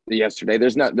yesterday. There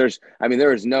is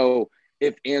no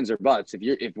ifs, ands, or buts.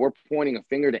 If we're pointing a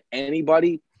finger to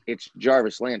anybody, it's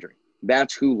Jarvis Landry.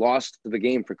 That's who lost the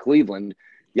game for Cleveland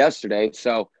yesterday.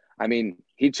 So, I mean,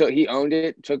 he owned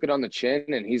it, took it on the chin,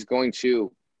 and he's going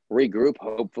to regroup,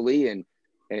 hopefully, and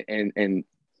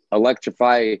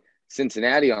electrify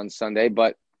Cincinnati on Sunday.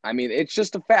 But, I mean, it's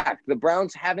just a fact. The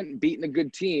Browns haven't beaten a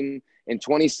good team in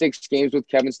 26 games with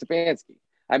Kevin Stefanski.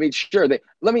 I mean, sure,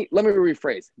 let me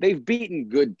rephrase. They've beaten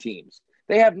good teams.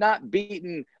 They have not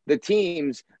beaten the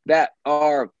teams that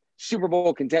are Super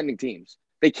Bowl contending teams.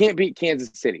 They can't beat Kansas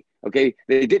City, okay?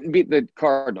 They didn't beat the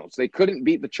Cardinals. They couldn't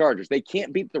beat the Chargers. They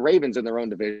can't beat the Ravens in their own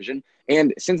division.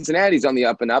 And Cincinnati's on the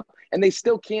up and up, and they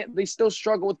still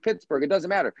struggle with Pittsburgh. It doesn't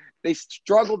matter. They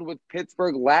struggled with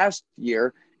Pittsburgh last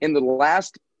year in the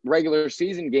last regular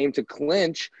season game to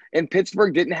clinch, and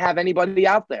Pittsburgh didn't have anybody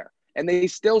out there. And they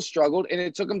still struggled, and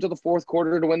it took them to the fourth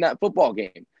quarter to win that football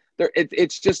game.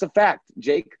 It's just a fact,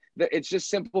 Jake. It's just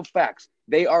simple facts.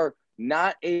 They are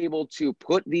not able to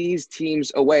put these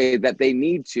teams away that they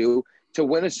need to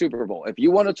win a Super Bowl. If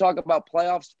you want to talk about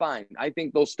playoffs, fine. I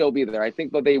think they'll still be there. I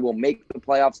think that they will make the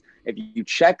playoffs. If you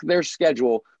check their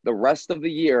schedule the rest of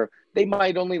the year, they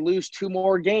might only lose 2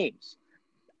 more games.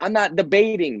 I'm not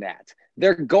debating that.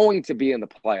 They're going to be in the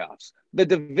playoffs. The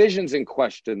division's in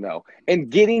question, though. And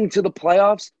getting to the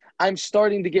playoffs, I'm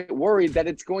starting to get worried that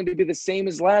it's going to be the same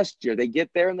as last year. They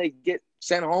get there and they get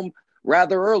sent home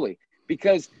rather early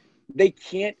because they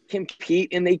can't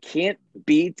compete and they can't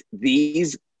beat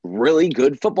these really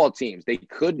good football teams. They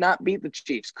could not beat the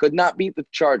Chiefs, could not beat the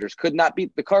Chargers, could not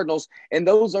beat the Cardinals. And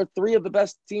those are 3 of the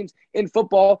best teams in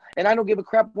football. And I don't give a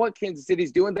crap what Kansas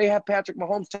City's doing. They have Patrick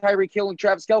Mahomes, Tyreek Hill, and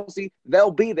Travis Kelce.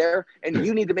 They'll be there. And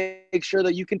you need to make sure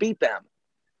that you can beat them.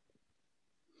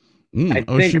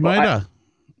 Oshimida,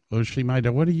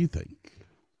 what do you think?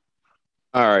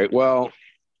 All right. Well,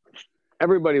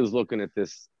 everybody was looking at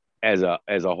this as a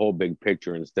whole big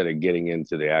picture instead of getting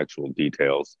into the actual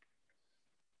details.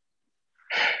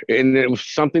 And it was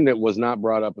something that was not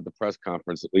brought up at the press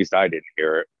conference. At least I didn't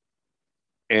hear it.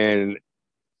 And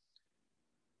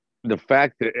the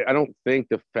fact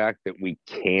that we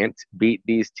can't beat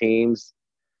these teams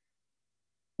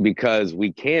because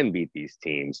we can beat these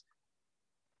teams.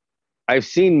 I've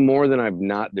seen more than I've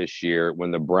not this year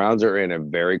when the Browns are in a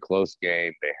very close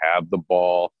game. They have the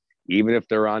ball. Even if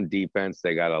they're on defense,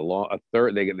 they got a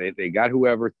third. They got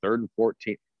whoever 3rd and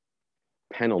 14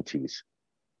 penalties.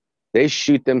 They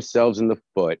shoot themselves in the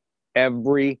foot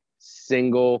every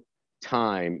single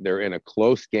time they're in a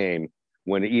close game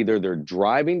when either they're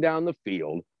driving down the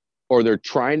field or they're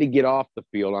trying to get off the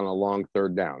field on a long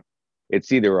third down.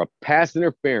 It's either a pass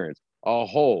interference, a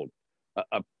hold,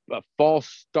 a false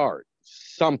start,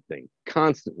 something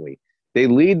constantly. They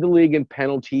lead the league in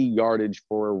penalty yardage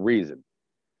for a reason.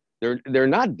 They're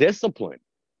not disciplined.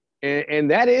 And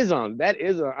there's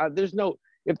no,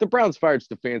 if the Browns fired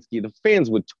Stefanski, the fans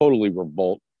would totally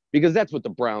revolt because that's what the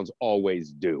Browns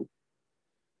always do.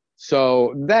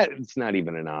 So that's not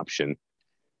even an option.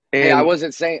 And hey, I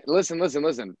wasn't saying,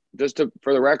 listen. Just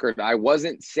for the record, I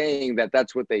wasn't saying that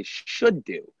that's what they should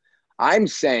do. I'm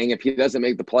saying if he doesn't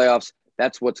make the playoffs,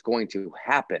 that's what's going to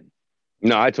happen.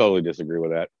 No, I totally disagree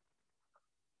with that.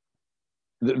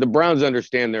 The Browns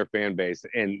understand their fan base,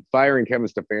 and firing Kevin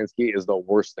Stefanski is the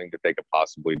worst thing that they could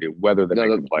possibly do, whether they make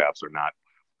the playoffs or not.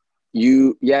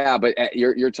 But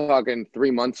you're talking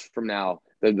 3 months from now.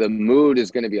 The mood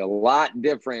is going to be a lot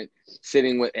different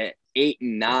sitting with at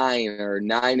 8-9 or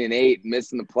 9-8,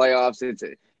 missing the playoffs.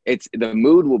 It's the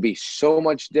mood will be so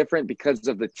much different because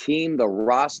of the team, the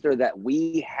roster that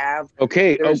we have.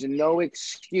 Okay. There's no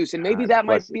excuse. And maybe that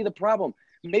might be the problem.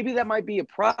 Maybe that might be a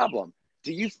problem.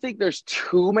 Do you think there's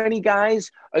too many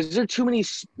guys? Is there too many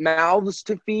mouths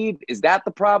to feed? Is that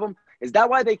the problem? Is that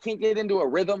why they can't get into a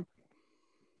rhythm?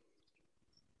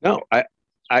 No,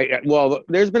 well,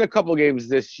 there's been a couple of games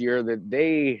this year that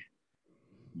they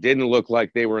didn't look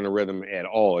like they were in a rhythm at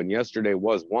all. And yesterday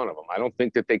was one of them. I don't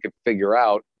think that they could figure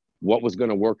out what was going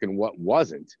to work and what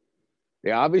wasn't.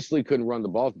 They obviously couldn't run the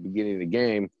ball at the beginning of the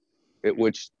game,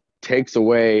 which takes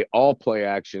away all play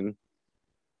action,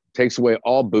 takes away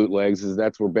all bootlegs, as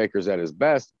that's where Baker's at his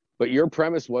best. But your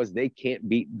premise was they can't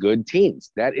beat good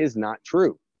teams. That is not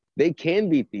true. They can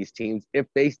beat these teams if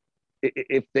they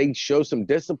show some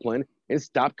discipline and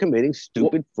stop committing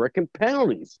stupid frickin'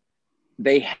 penalties.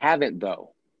 They haven't,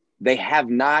 though. They have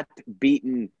not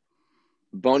beaten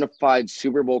bona fide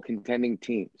Super Bowl contending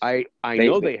teams. I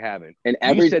know they haven't. And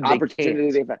every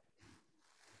opportunity they've had.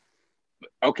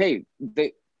 Okay,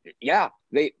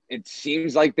 it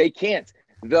seems like they can't.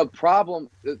 The problem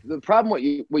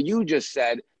what you just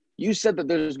said, you said that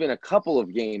there's been a couple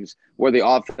of games where the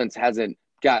offense hasn't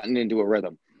gotten into a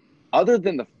rhythm. Other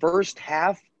than the first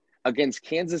half against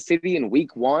Kansas City in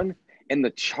week 1 and the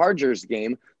Chargers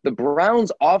game, the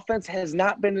Browns offense has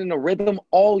not been in a rhythm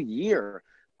all year.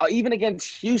 Even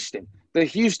against Houston, the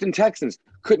Houston Texans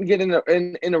couldn't get in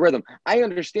a rhythm. I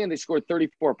understand they scored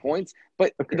 34 points,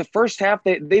 but the first half,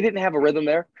 they didn't have a rhythm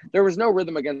there. There was no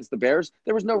rhythm against the Bears.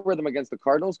 There was no rhythm against the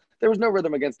Cardinals. There was no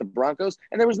rhythm against the Broncos.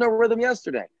 And there was no rhythm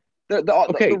yesterday.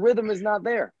 The rhythm is not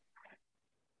there.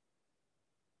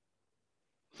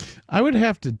 I would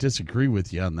have to disagree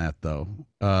with you on that, though.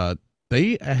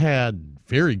 They had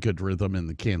very good rhythm in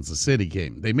the Kansas City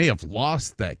game. They may have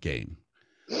lost that game.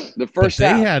 The first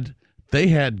half. They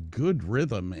had good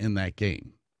rhythm in that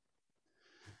game.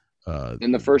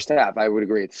 In the first half, I would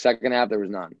agree. The second half, there was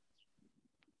none.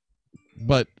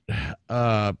 But,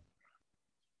 I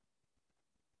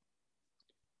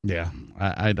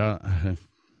don't.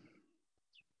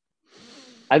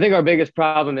 I think our biggest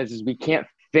problem is we can't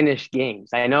finish games.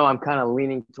 I know I'm kind of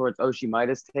leaning towards Oshie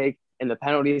Midas' take, and the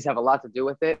penalties have a lot to do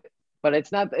with it. But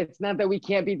it's not that we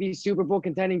can't beat these Super Bowl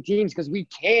contending teams, because we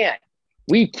can.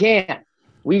 We can.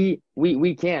 We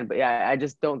can. But yeah, I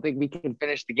just don't think we can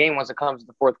finish the game once it comes to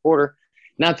the fourth quarter.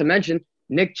 Not to mention,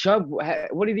 Nick Chubb,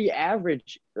 what did he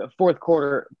average fourth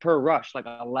quarter per rush? Like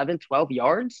 11, 12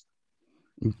 yards?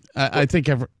 I think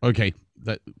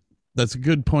that's a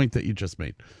good point that you just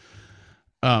made.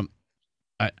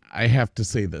 I have to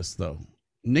say this, though.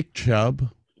 Nick Chubb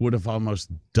would have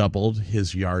almost doubled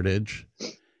his yardage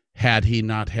had he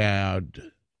not had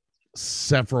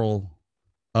several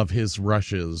of his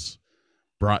rushes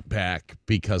brought back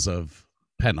because of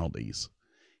penalties.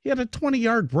 He had a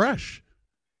 20-yard rush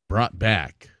brought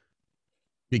back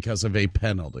because of a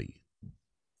penalty.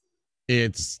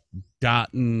 It's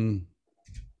gotten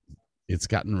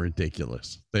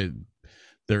ridiculous.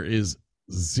 There is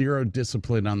zero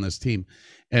discipline on this team.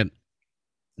 And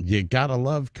you got to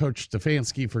love Coach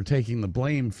Stefanski for taking the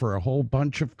blame for a whole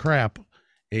bunch of crap.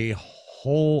 I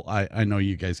know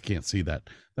you guys can't see that.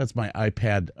 That's my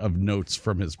iPad of notes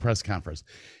from his press conference.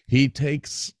 He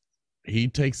takes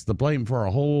the blame for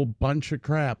a whole bunch of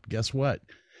crap. Guess what?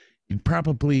 You'd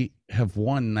probably have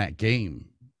won that game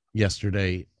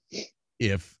yesterday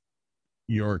if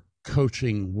your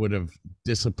coaching would have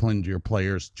disciplined your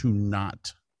players to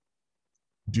not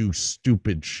do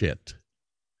stupid shit,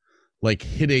 like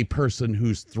hit a person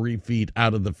who's 3 feet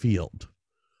out of the field.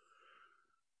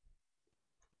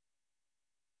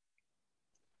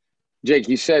 Jake,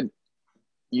 you said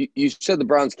the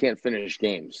Browns can't finish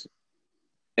games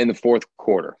in the fourth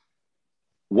quarter.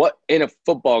 What in a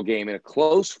football game, in a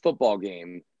close football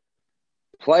game,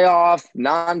 playoff,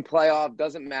 non-playoff,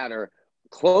 doesn't matter,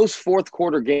 close fourth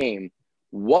quarter game,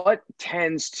 what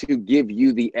tends to give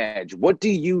you the edge? What do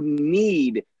you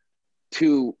need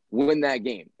to win that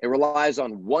game? It relies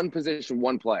on one position,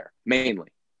 one player, mainly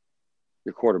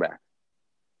your quarterback.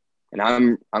 And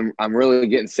I'm really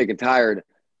getting sick and tired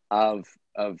of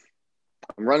I'm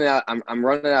running out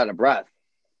of breath.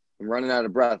 I'm running out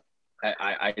of breath.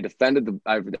 I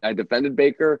defended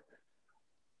Baker.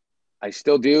 I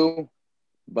still do,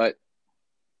 but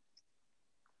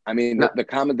I mean the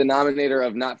common denominator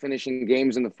of not finishing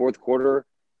games in the fourth quarter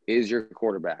is your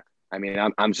quarterback. I mean,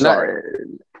 I'm sorry.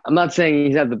 I'm not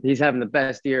saying he's having the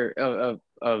best year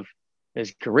of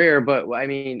his career, but I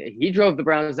mean, he drove the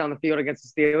Browns down the field against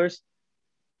the Steelers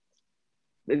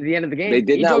at the end of the game. They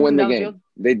did not win the game.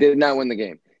 They did not win the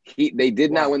game. They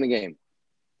did not win the game.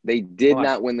 They did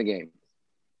not win the game.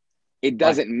 It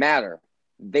doesn't matter.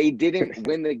 They didn't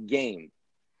win the game.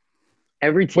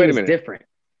 Every team is different.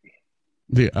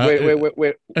 Yeah,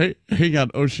 wait. Hey, hang on,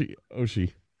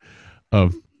 Oshi.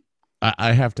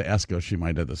 I have to ask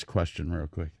Oshimida this question real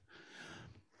quick.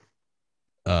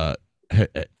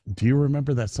 Do you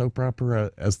remember that soap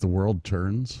opera, As the World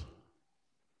Turns?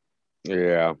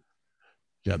 Yeah.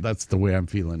 Yeah, that's the way I'm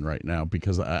feeling right now,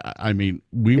 because I mean,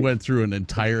 we went through an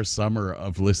entire summer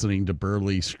of listening to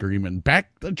Burley screaming,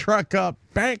 "Back the truck up,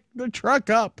 back the truck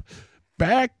up,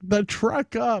 back the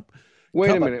truck up."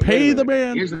 Wait a minute. Pay the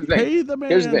man. Here's the thing. Pay the man.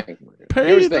 Here's the thing.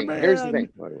 Pay the man.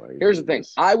 Here's the thing.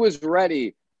 I was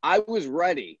ready. I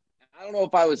don't know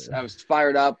if I was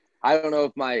fired up. I don't know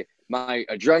if my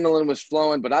adrenaline was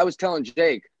flowing, but I was telling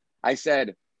Jake, I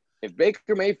said, if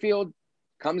Baker Mayfield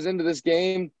comes into this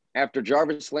game after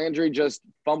Jarvis Landry just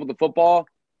fumbled the football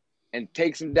and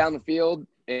takes him down the field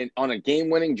and on a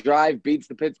game-winning drive beats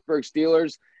the Pittsburgh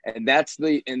Steelers, and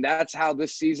that's how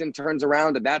this season turns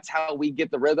around, and that's how we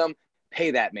get the rhythm,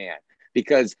 pay that man.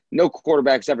 Because no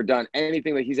quarterback's ever done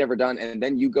anything that he's ever done, and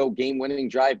then you go game-winning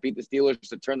drive, beat the Steelers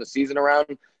to turn the season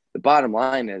around. The bottom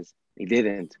line is he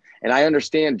didn't. And I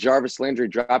understand Jarvis Landry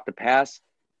dropped a pass.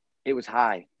 It was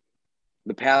high.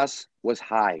 The pass was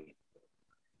high.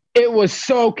 It was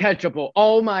so catchable.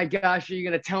 Oh, my gosh. Are you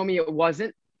going to tell me it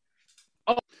wasn't?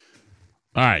 Oh. All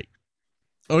right.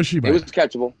 Oshimida. It was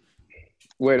catchable.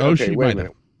 Wait a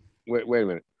minute. Wait a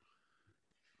minute.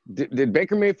 Did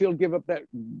Baker Mayfield give up that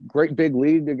great big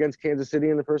lead against Kansas City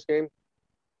in the first game?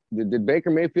 Did Baker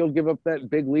Mayfield give up that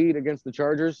big lead against the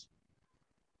Chargers?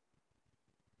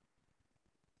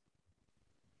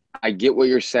 I get what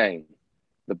you're saying.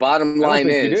 The bottom line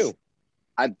is,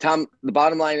 Tom, the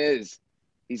bottom line is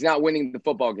he's not winning the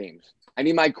football games. I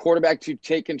need my quarterback to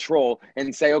take control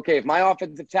and say, okay, if my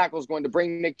offensive tackle is going to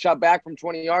bring Nick Chubb back from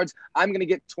 20 yards, I'm going to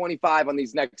get 25 on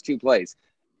these next two plays.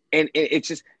 And it's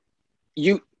just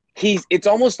it's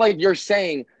almost like you're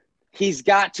saying he's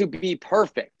got to be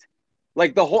perfect.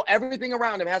 Like everything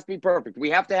around him has to be perfect. We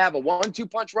have to have a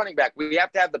 1-2 punch running back. We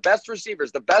have to have the best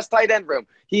receivers, the best tight end room.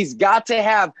 He's got to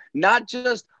have not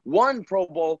just one Pro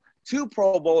Bowl, 2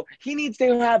 Pro Bowl. He needs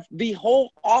to have the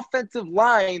whole offensive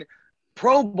line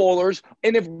Pro Bowlers.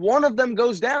 And if one of them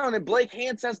goes down and Blake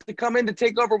Hance has to come in to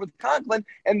take over with Conklin,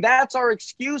 and that's our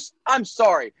excuse, I'm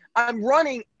sorry. I'm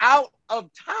running out of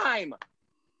time.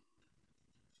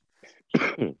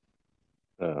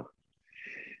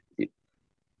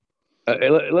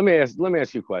 Let me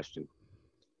ask you a question.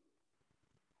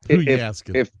 Who you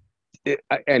asking? If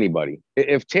anybody,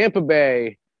 if Tampa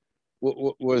Bay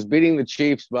was beating the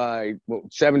Chiefs by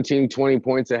 17, 20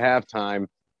 points at halftime,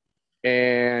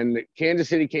 and Kansas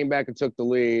City came back and took the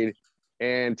lead,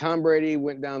 and Tom Brady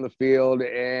went down the field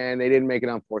and they didn't make it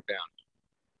on fourth down,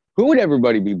 who would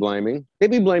everybody be blaming? They'd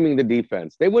be blaming the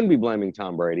defense. They wouldn't be blaming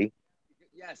Tom Brady.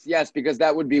 Yes, because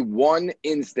that would be one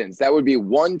instance. That would be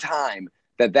one time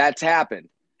that's happened.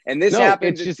 And this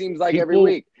happens, it seems like every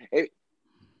week.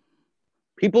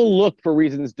 People look for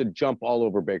reasons to jump all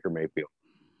over Baker Mayfield.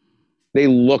 They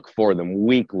look for them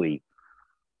weekly.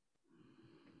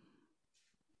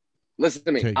 Listen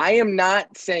to me. Okay. I am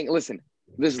not saying, listen,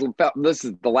 this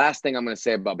is the last thing I'm going to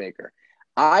say about Baker.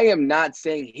 I am not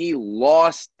saying he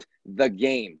lost the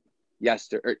game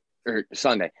yesterday or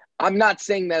Sunday. I'm not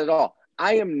saying that at all.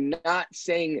 I am not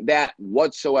saying that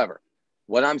whatsoever.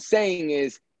 What I'm saying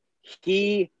is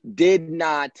he did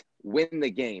not win the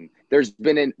game. There's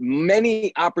been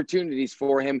many opportunities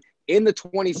for him. in the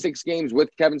 26 games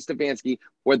with Kevin Stefanski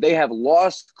where they have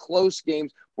lost close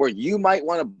games where you might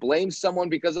want to blame someone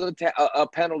because of a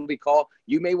penalty call.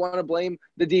 You may want to blame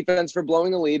the defense for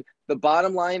blowing the lead. The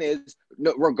bottom line is,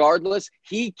 regardless,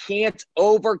 he can't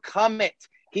overcome it.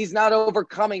 He's not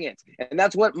overcoming it. And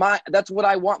that's what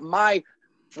I want my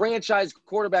franchise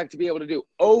quarterback to be able to do,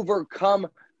 overcome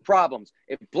problems.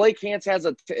 If Blake Hance has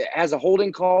a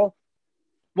holding call,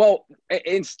 well,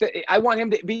 I want him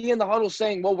to be in the huddle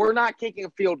saying, well, we're not kicking a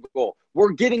field goal.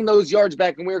 We're getting those yards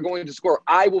back and we're going to score.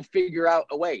 I will figure out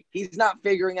a way. He's not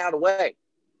figuring out a way.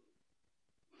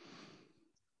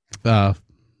 The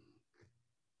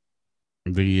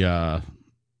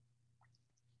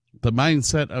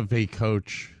mindset of a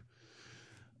coach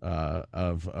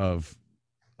of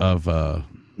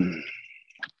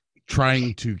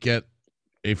trying to get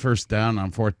a first down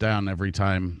on fourth down every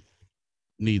time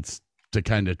needs to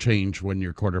kind of change when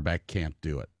your quarterback can't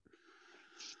do it.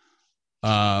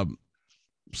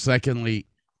 Secondly,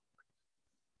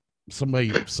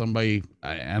 somebody,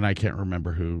 and I can't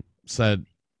remember who, said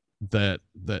that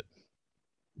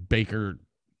Baker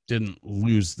didn't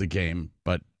lose the game,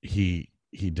 but he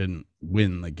didn't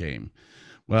win the game.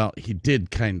 Well, he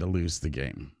did kind of lose the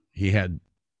game. He had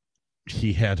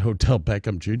Odell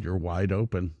Beckham Jr. wide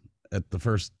open at the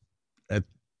first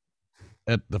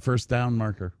down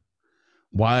marker,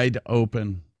 wide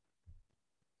open,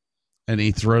 and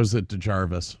he throws it to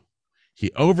Jarvis. He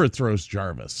overthrows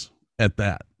Jarvis at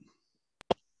that.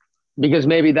 Because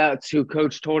maybe that's who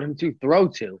coach told him to throw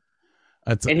to.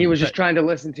 And he was just trying to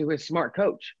listen to his smart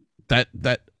coach.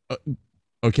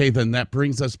 Okay, then that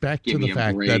brings us back to the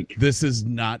fact that this is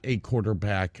not a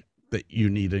quarterback that you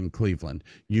need in Cleveland.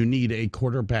 You need a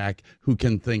quarterback who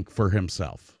can think for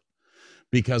himself,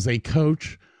 because a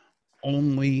coach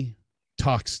only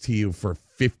talks to you for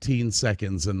 15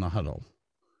 seconds in the huddle.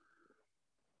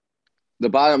 The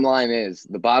bottom line is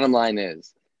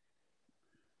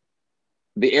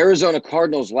the Arizona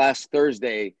Cardinals last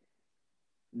Thursday,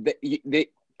 they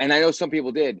and I know some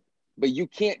people did, but you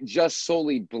can't just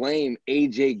solely blame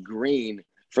AJ Green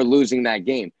for losing that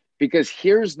game, because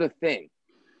here's the thing.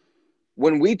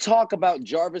 When we talk about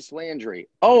Jarvis Landry,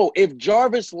 if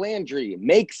Jarvis Landry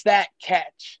makes that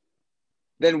catch,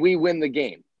 then we win the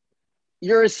game.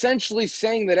 You're essentially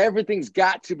saying that everything's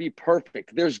got to be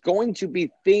perfect. There's going to be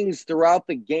things throughout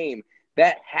the game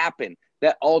that happen,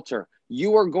 that alter.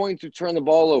 You are going to turn the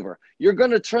ball over. You're going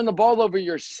to turn the ball over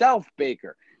yourself,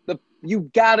 Baker.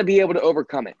 You got to be able to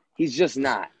overcome it. He's just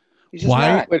not.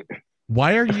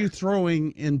 Why are you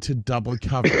throwing into double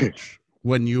coverage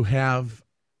when you have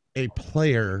a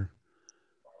player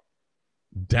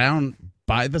down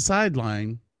by the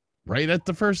sideline right at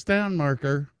the first down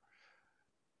marker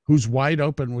who's wide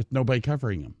open with nobody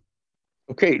covering him?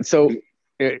 Okay, so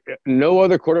no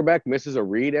other quarterback misses a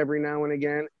read every now and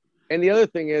again. And the other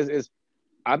thing is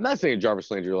I'm not saying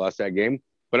Jarvis Landry lost that game,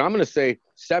 but I'm going to say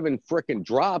 7 freaking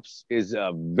drops is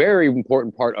a very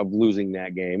important part of losing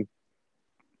that game.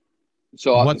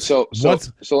 So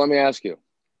let me ask you.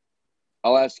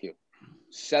 I'll ask you.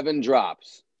 7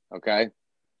 drops, okay?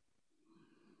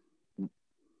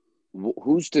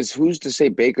 Who's to say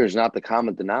Baker's not the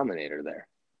common denominator there?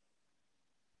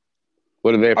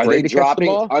 What are they afraid to catch the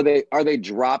ball? Are they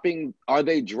dropping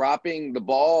the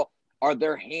ball? Are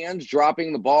their hands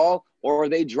dropping the ball, or are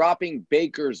they dropping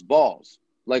Baker's balls?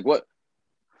 Like what?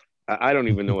 I don't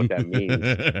even know what that means.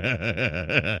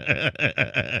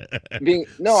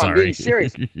 I'm being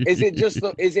serious. Is it just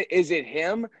is it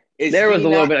him? There was a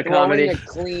little bit of comedy. A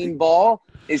clean ball?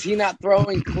 Is he not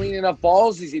throwing clean enough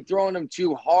balls? Is he throwing them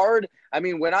too hard? I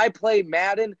mean, when I play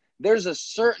Madden, there's a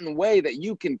certain way that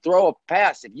you can throw a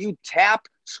pass. If you tap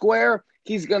square,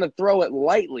 he's going to throw it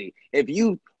lightly. If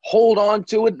you hold on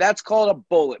to it, that's called a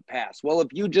bullet pass. Well, if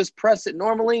you just press it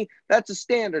normally, that's a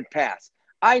standard pass.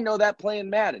 I know that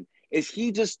playing Madden. Is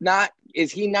he not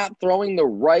throwing the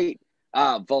right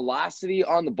velocity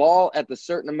on the ball at the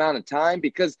certain amount of time?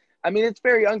 Because I mean, it's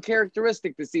very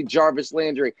uncharacteristic to see Jarvis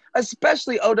Landry,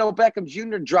 especially Odell Beckham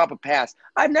Jr. drop a pass.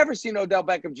 I've never seen Odell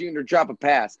Beckham Jr. drop a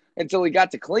pass until he got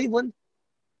to Cleveland.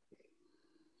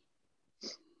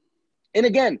 And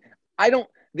again,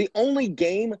 the only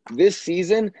game this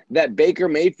season that Baker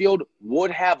Mayfield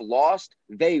would have lost,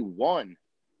 they won.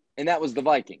 And that was the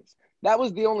Vikings. That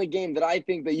was the only game that I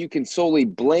think that you can solely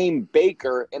blame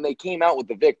Baker, and they came out with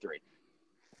the victory.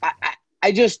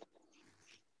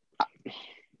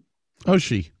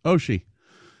 Oshie,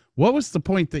 what was the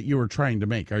point that you were trying to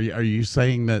make? Are you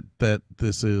saying that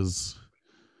this is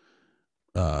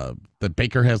that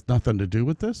Baker has nothing to do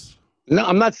with this? No,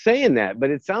 I'm not saying that, but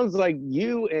it sounds like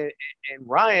you and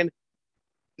Ryan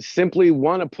simply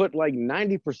want to put like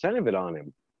 90% of it on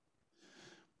him.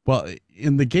 Well,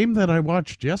 in the game that I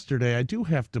watched yesterday, I do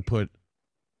have to put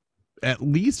at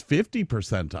least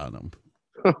 50% on him.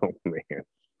 Oh man.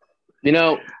 You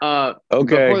know,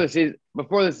 Okay.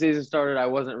 before the season started, I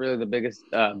wasn't really the biggest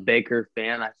Baker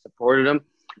fan. I supported him,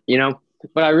 you know,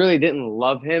 but I really didn't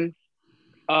love him.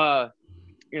 And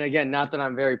again, not that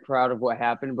I'm very proud of what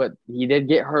happened, but he did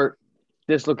get hurt,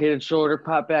 dislocated shoulder,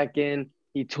 popped back in.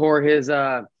 He tore his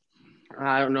I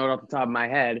don't know it off the top of my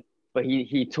head, but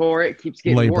he tore it, keeps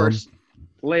getting Labrum. worse.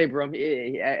 Labrum.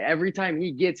 Every time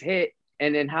he gets hit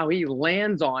and then how he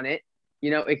lands on it, you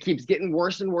know, it keeps getting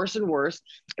worse and worse and worse.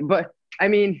 But I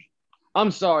mean, I'm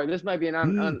sorry, this might be an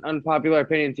unpopular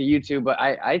opinion to you two, but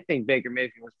I think Baker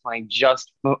Mayfield was playing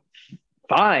just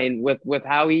fine with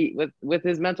how with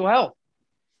his mental health,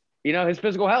 you know, his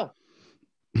physical health.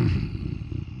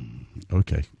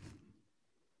 Okay.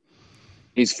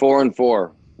 He's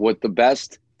 4-4 with the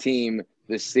best team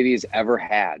the city has ever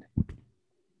had.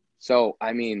 So,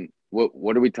 I mean,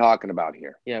 what are we talking about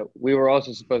here? Yeah, we were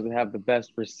also supposed to have the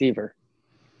best receiver.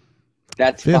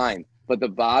 That's fine. But the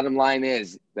bottom line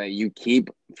is that you keep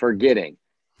forgetting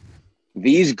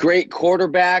these great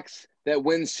quarterbacks that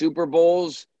win Super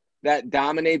Bowls, that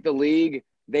dominate the league,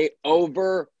 they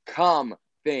overcome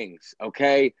things,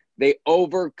 okay? They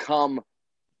overcome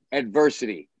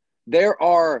adversity.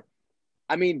 The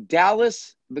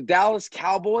Dallas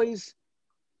Cowboys,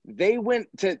 they went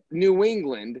to New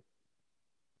England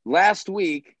last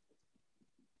week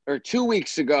or 2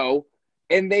 weeks ago,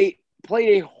 and they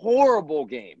played a horrible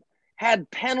game, had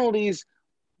penalties,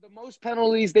 the most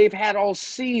penalties they've had all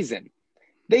season.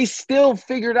 They still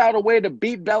figured out a way to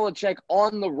beat Belichick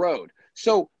on the road.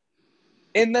 So,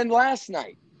 and then last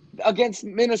night against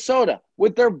Minnesota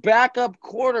with their backup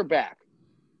quarterback,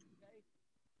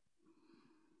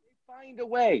 they find a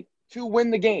way to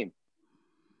win the game.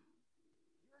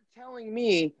 You're telling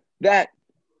me that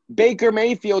Baker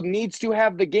Mayfield needs to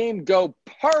have the game go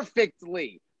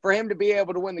perfectly for him to be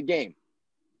able to win the game.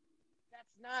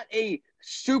 That's not a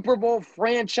Super Bowl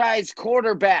franchise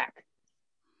quarterback.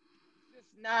 It's just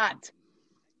not.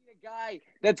 I need a guy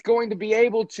that's going to be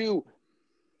able to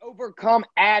overcome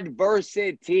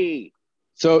adversity.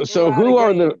 So who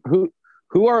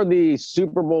are the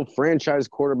Super Bowl franchise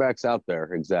quarterbacks out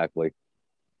there exactly?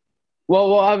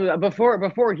 Well,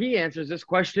 before he answers this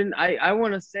question, I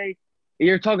want to say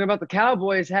you're talking about the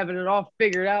Cowboys having it all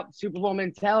figured out, Super Bowl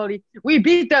mentality. We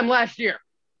beat them last year.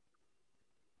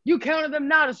 You counted them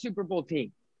not a Super Bowl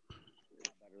team.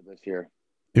 Better this year.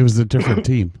 It was a different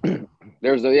team.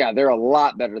 They're a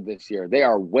lot better this year. They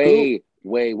are way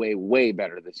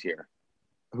better this year.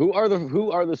 Who are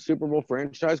the Super Bowl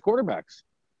franchise quarterbacks?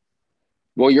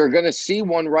 Well, you're going to see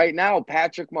one right now,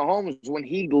 Patrick Mahomes, when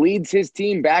he leads his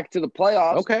team back to the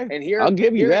playoffs. Okay, and here I'll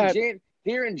give you that.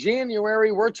 Here in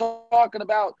January, we're talking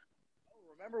about.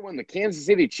 Remember when the Kansas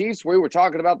City Chiefs? We were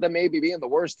talking about them maybe being the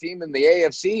worst team in the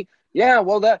AFC. Yeah,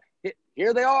 well,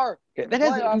 here they are.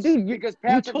 Because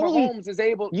Patrick Mahomes is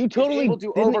able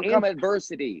to overcome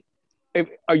adversity.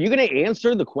 Are you going to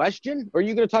answer the question, or are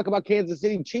you going to talk about Kansas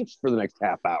City Chiefs for the next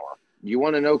half hour? You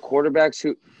want to know quarterbacks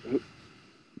who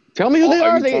tell me who they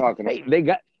are.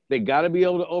 They got to be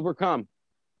able to overcome.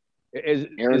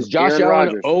 Is Josh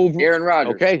Allen over? Aaron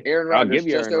Rodgers. Okay, Aaron Rodgers. I'll give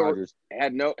you Aaron Rodgers.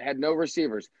 Had no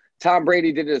receivers. Tom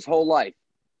Brady did it his whole life.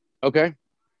 Okay.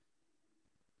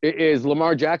 Is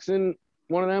Lamar Jackson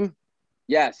one of them?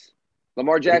 Yes.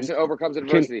 Lamar Jackson overcomes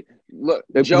adversity. Look,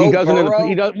 Joe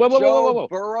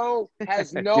Burrow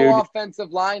has no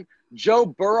offensive line. Joe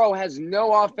Burrow has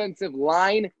no offensive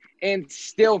line and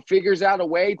still figures out a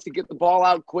way to get the ball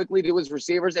out quickly to his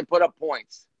receivers and put up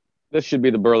points. This should be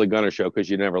the Burley Gunner show because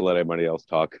you never let anybody else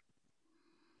talk.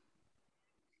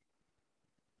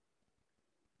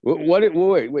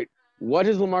 Wait. What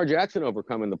has Lamar Jackson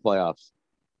overcome in the playoffs?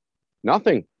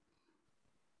 Nothing.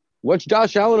 What's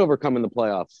Josh Allen overcome in the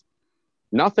playoffs?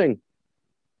 Nothing.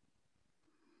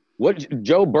 What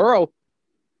Joe Burrow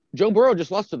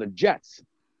just lost to the Jets.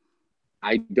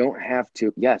 I don't have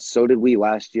to. Yes, so did we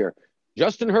last year.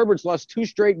 Justin Herbert's lost 2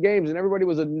 straight games, and everybody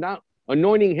was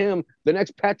anointing him the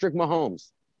next Patrick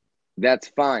Mahomes. That's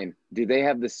fine. Do they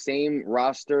have the same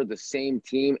roster, the same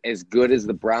team as good as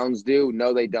the Browns do?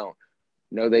 No, they don't.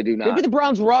 No, they do not. Maybe the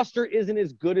Browns roster isn't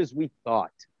as good as we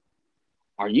thought.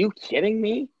 Are you kidding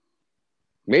me?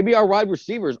 Maybe our wide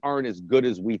receivers aren't as good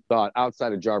as we thought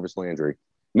outside of Jarvis Landry.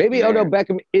 Maybe Odell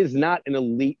Beckham is not an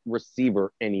elite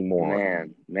receiver anymore.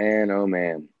 Man, oh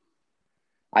man.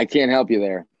 I can't help you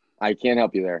there.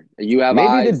 You have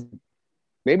eyes.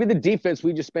 Maybe the defense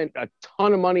we just spent a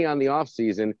ton of money on the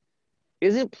offseason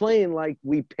isn't playing like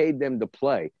we paid them to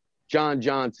play. John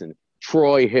Johnson,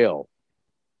 Troy Hill.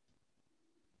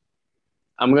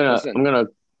 I'm gonna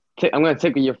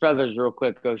tickle your feathers real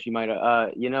quick, Ghost. You might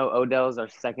Odell's our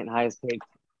second highest paid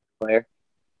player.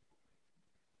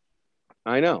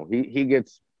 I know he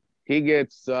gets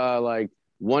like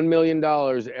 $1 million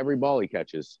every ball he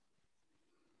catches.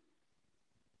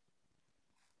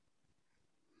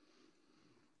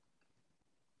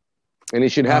 And he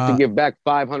should have to give back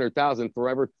 $500,000 for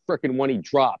every freaking one he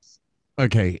drops.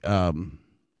 Okay,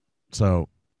 so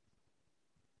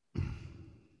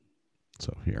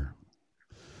here,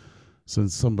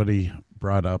 since somebody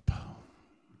brought up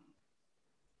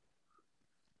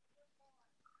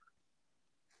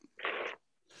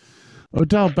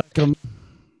Odell Beckham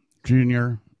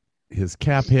Jr., his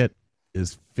cap hit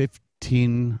is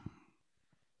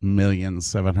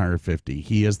 $15,750,000.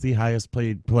 He is the highest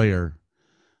paid player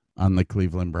on the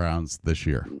Cleveland Browns this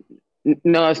year.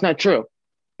 No, that's not true.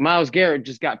 Myles Garrett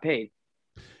just got paid.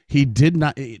 He did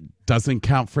not. It doesn't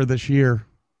count for this year.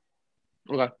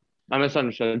 Okay, I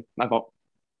misunderstood. My fault.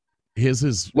 His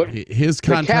The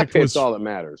contract cap hit's was all that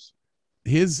matters.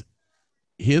 his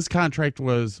contract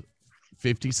was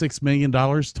 $56 million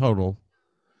total,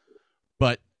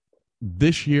 but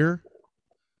this year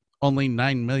only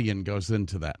 $9 million goes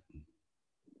into that.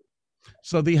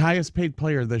 So the highest paid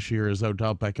player this year is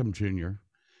Odell Beckham Jr.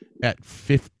 at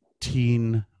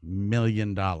 $15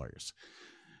 million.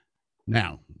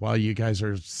 Now, while you guys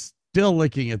are still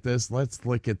looking at this, let's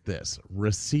look at this.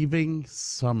 Receiving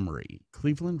summary.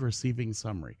 Cleveland receiving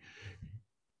summary.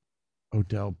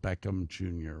 Odell Beckham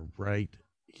Jr. right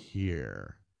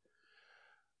here.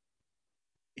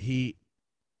 He's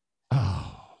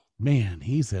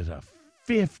at a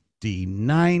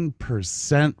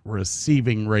 59%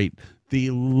 receiving rate,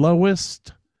 the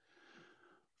lowest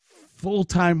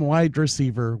full-time wide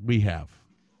receiver we have.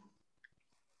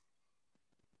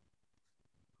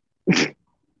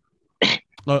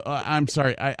 I'm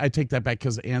sorry. I take that back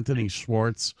because Anthony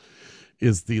Schwartz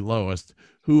is the lowest,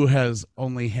 who has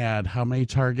only had how many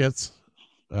targets?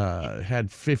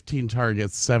 Had 15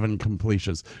 targets, 7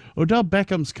 completions. Odell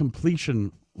Beckham's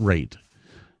completion rate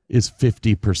is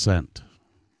 50%.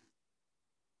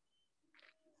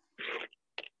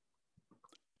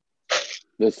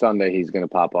 This Sunday he's going to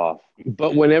pop off.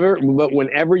 But whenever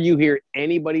you hear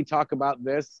anybody talk about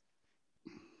this,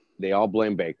 they all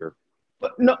blame Baker.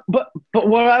 But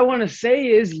what I want to say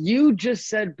is, you just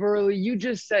said, Burley,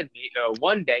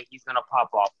 one day he's going to pop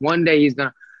off. One day he's going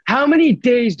to. How many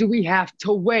days do we have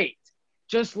to wait?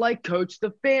 Just like Coach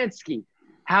Stefanski.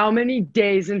 How many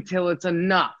days until it's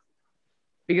enough?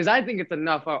 Because I think it's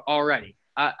enough already.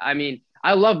 I mean,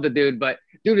 I love the dude, but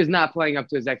dude is not playing up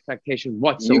to his expectation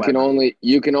whatsoever.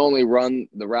 You can only run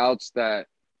the routes that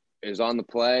is on the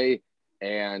play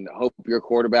and hope your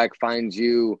quarterback finds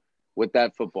you with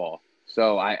that football.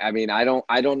 So I mean, I don't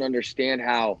understand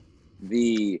how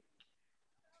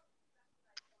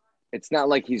it's not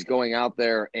like he's going out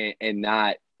there and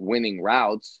not winning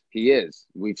routes. He is.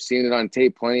 We've seen it on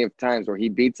tape plenty of times where he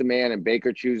beats a man and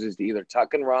Baker chooses to either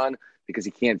tuck and run because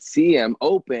he can't see him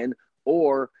open,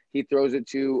 or he throws it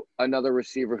to another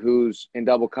receiver who's in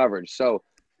double coverage. So,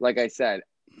 like I said,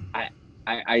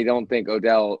 I don't think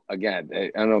Odell, again,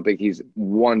 I don't think he's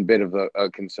one bit of a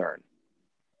concern.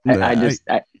 It's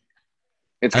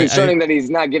concerning that he's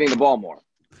not getting the ball more.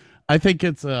 I think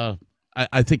it's I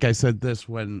think I said this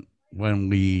when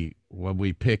we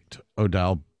picked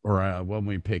Odell, or when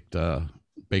we picked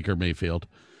Baker Mayfield.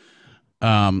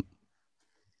 I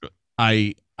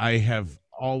have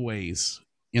always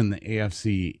in the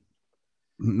AFC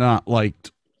not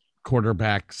liked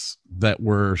quarterbacks that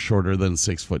were shorter than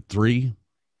 6'3".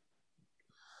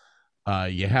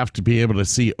 You have to be able to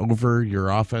see over your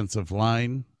offensive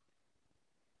line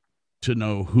to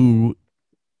know who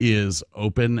is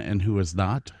open and who is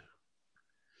not.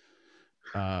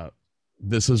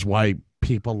 This is why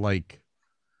people like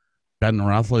Ben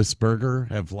Roethlisberger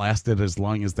have lasted as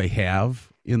long as they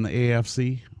have in the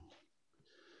AFC.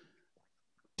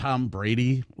 Tom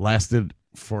Brady lasted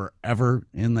forever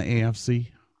in the AFC.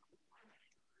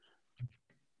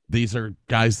 These are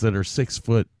guys that are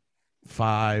 6'5",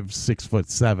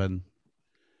 6'7".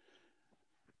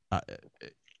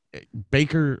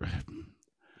 Baker,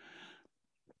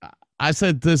 I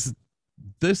said this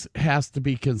has to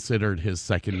be considered his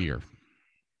second year.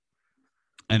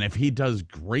 And if he does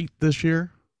great this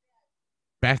year,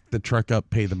 back the truck up,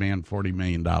 pay the man $40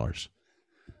 million.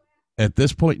 At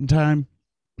this point in time,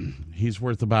 he's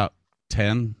worth about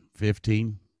 10,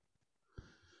 15.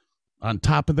 On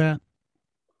top of that,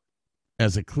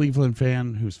 as a Cleveland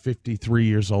fan who's 53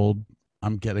 years old,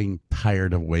 I'm getting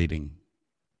tired of waiting.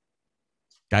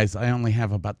 Guys, I only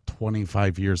have about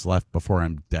 25 years left before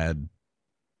I'm dead.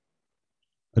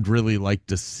 I'd really like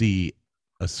to see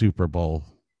a Super Bowl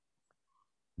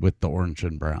with the orange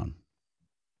and brown.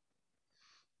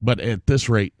 But at this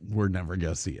rate, we're never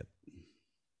going to see it.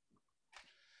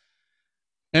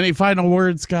 Any final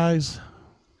words, guys?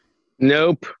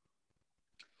 Nope.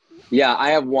 Yeah, I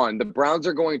have one. The Browns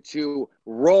are going to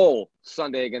roll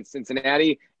Sunday against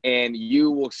Cincinnati, and you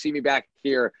will see me back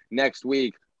here next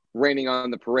week raining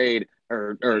on the parade,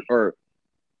 or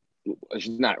it's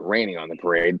not raining on the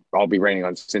parade. I'll be raining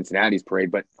on Cincinnati's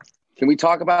parade. But can we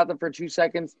talk about them for 2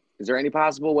 seconds? Is there any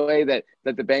possible way that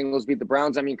the Bengals beat the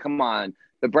Browns? I mean, come on.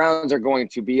 The Browns are going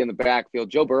to be in the backfield.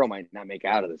 Joe Burrow might not make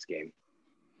out of this game.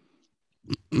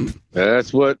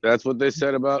 That's what they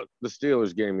said about the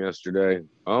Steelers game yesterday.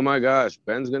 Oh my gosh,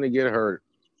 Ben's gonna get hurt.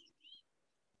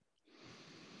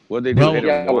 What they do? Well, hit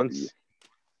him once?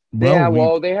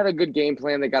 Well, they had a good game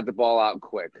plan. They got the ball out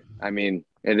quick. I mean,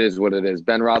 it is what it is.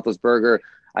 Ben Roethlisberger,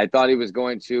 I thought he was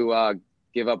going to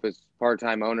give up his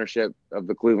part-time ownership of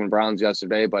the Cleveland Browns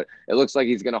yesterday, but it looks like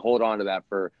he's going to hold on to that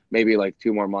for maybe like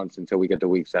 2 more months until we get to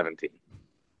week 17.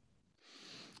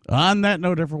 On that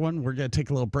note, everyone, we're going to take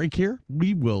a little break here.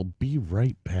 We will be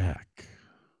right back.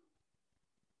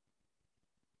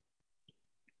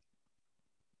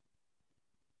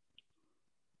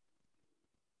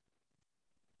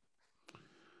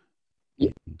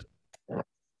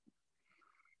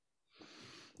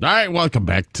 All right, welcome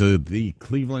back to the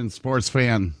Cleveland Sports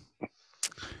Fan.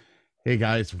 Hey,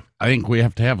 guys, I think we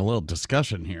have to have a little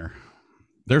discussion here.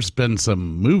 There's been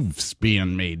some moves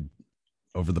being made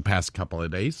over the past couple of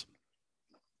days.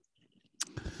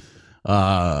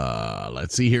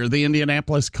 Let's see here. The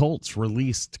Indianapolis Colts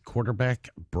released quarterback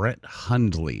Brett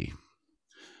Hundley.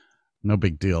 No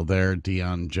big deal there.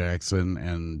 Deion Jackson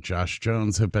and Josh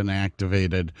Jones have been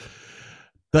activated.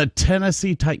 The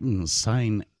Tennessee Titans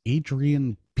sign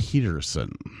Adrian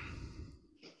Peterson.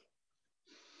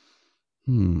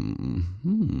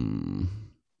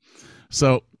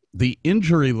 So the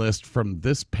injury list from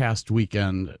this past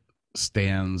weekend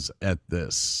stands at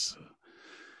this.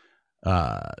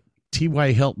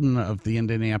 T.Y. Hilton of the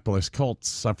Indianapolis Colts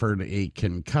suffered a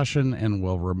concussion and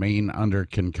will remain under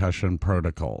concussion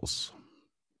protocols.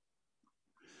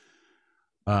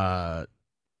 Tyquan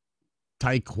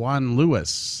Lewis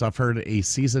suffered a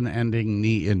season-ending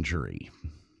knee injury.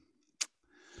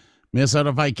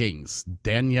 Minnesota Vikings,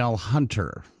 Danielle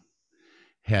Hunter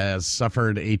has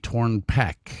suffered a torn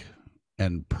pec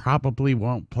and probably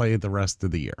won't play the rest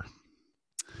of the year.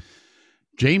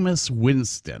 Jameis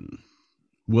Winston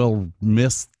will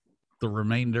miss the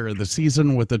remainder of the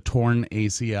season with a torn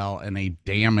ACL and a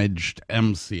damaged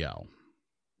MCL.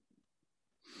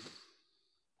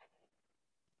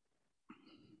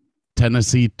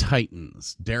 Tennessee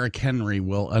Titans, Derrick Henry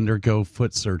will undergo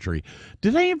foot surgery.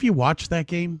 Did any of you watch that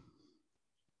game?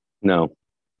 No.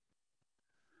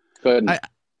 Good.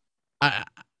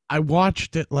 I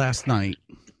watched it last night,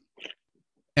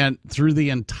 and through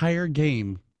the entire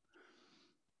game,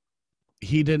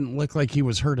 he didn't look like he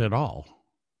was hurt at all.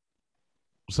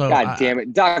 So God damn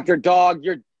it, Dr. Dog,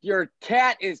 your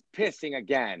cat is pissing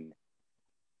again.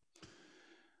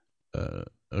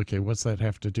 Okay, what's that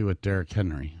have to do with Derrick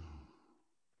Henry?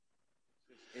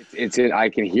 It's I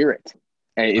can hear it.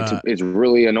 And it's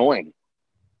really annoying.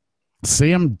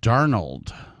 Sam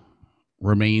Darnold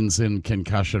remains in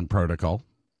concussion protocol.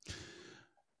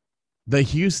 The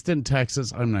Houston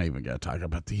Texans, I'm not even going to talk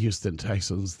about the Houston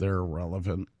Texans. They're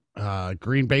irrelevant.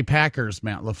 Green Bay Packers,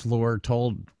 Matt LaFleur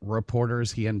told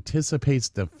reporters he anticipates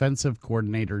defensive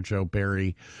coordinator Joe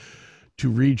Barry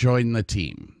to rejoin the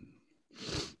team.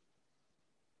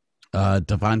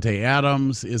 Devontae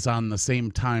Adams is on the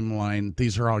same timeline.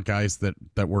 These are all guys that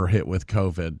were hit with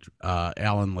COVID.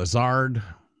 Alan Lazard.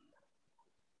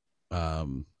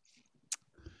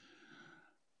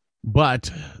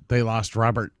 But they lost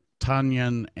Robert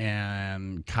Tonyan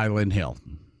and Kylan Hill.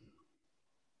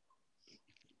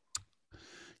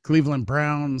 Cleveland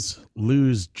Browns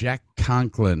lose Jack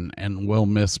Conklin and will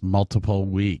miss multiple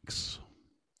weeks.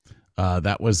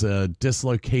 That was a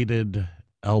dislocated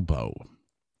elbow.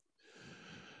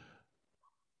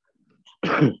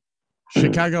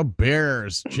 Chicago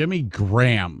Bears, Jimmy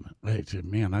Graham.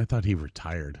 Man, I thought he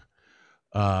retired.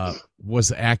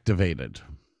 Was activated.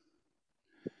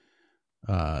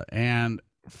 And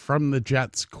from the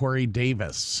Jets, Corey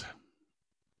Davis,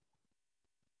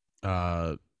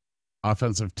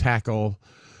 offensive tackle,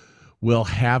 will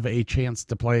have a chance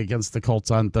to play against the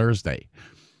Colts on Thursday.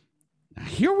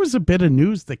 Here was a bit of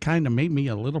news that kind of made me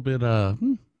a little bit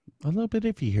a little bit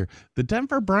iffy here. The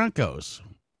Denver Broncos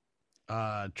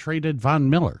traded Von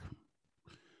Miller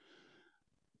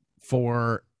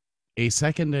for a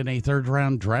second and a third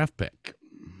round draft pick,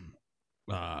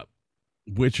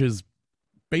 which is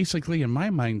basically, in my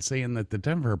mind, saying that the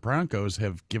Denver Broncos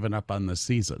have given up on the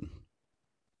season.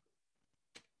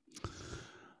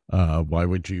 Why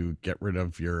would you get rid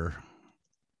of your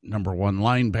number one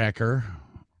linebacker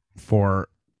for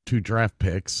 2 draft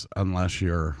picks unless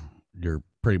you're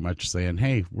pretty much saying,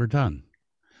 hey, we're done?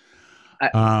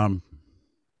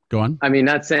 Go on. I mean,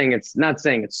 not saying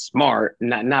it's smart,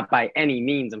 not by any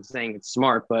means. I'm saying it's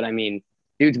smart, but I mean,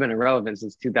 dude's been irrelevant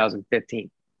since 2015.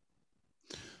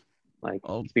 Like,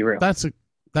 let's be real. That's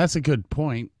a good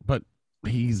point, but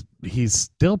he's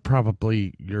still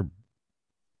probably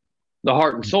the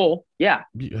heart and soul. Yeah.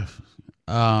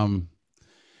 And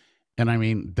I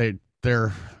mean,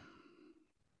 they're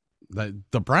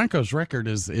the Broncos record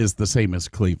is the same as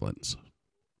Cleveland's.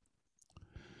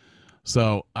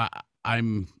 So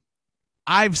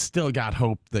I've still got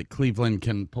hope that Cleveland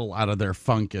can pull out of their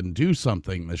funk and do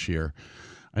something this year.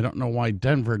 I don't know why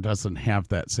Denver doesn't have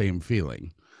that same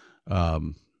feeling.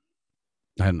 And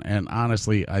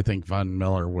honestly, I think Von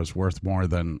Miller was worth more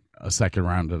than a second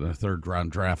round and a third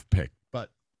round draft pick. But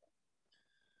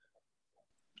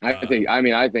I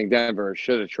think Denver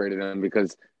should have traded him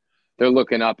because they're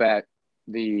looking up at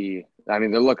they're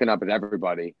looking up at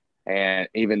everybody, and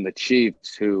even the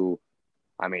Chiefs, who,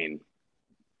 I mean,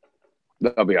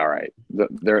 they'll be all right.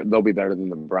 They'll be better than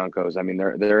the Broncos. I mean,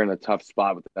 they're in a tough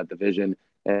spot with that division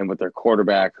and with their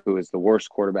quarterback, who is the worst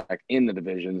quarterback in the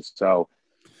division. So,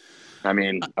 I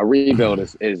mean, a rebuild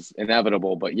is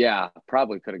inevitable, but yeah,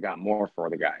 probably could have got more for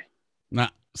the guy. Now,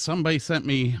 somebody sent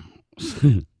me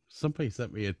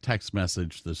a text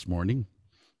message this morning.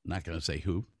 I'm not going to say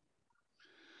who.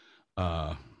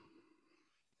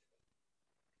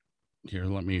 Here,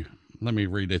 let me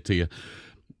read it to you.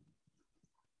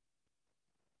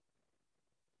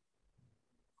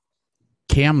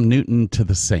 Cam Newton to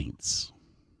the Saints.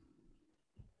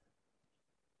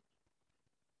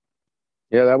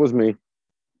 Yeah, that was me.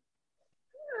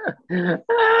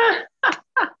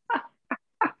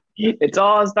 It's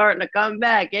all starting to come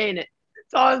back, ain't it?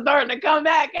 It's all starting to come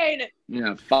back, ain't it?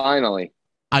 Yeah, finally.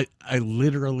 I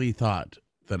literally thought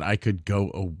that I could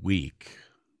go a week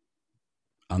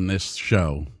on this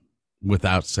show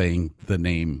without saying the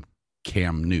name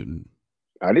Cam Newton.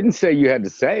 I didn't say you had to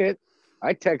say it.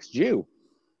 I text you.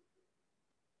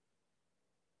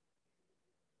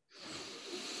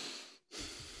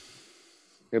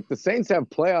 If the Saints have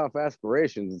playoff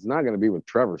aspirations, it's not going to be with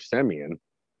Trevor Siemian.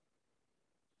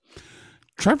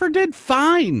 Trevor did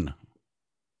fine.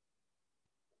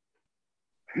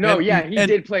 No, he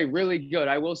did play really good.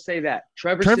 I will say that.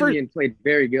 Trevor Siemian played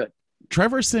very good.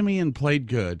 Trevor Siemian played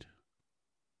good.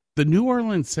 The New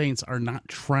Orleans Saints are not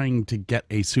trying to get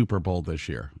a Super Bowl this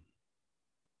year.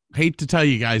 Hate to tell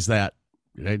you guys that.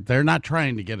 They're not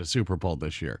trying to get a Super Bowl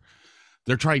this year.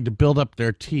 They're trying to build up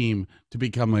their team to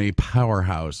become a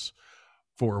powerhouse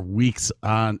for weeks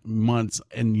on, months,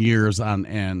 and years on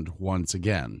end once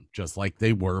again, just like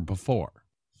they were before.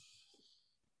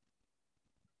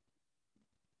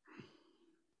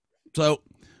 So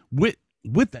with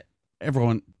that,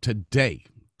 everyone, today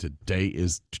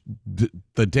is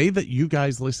the day that you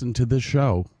guys listen to this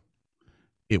show.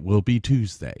 It will be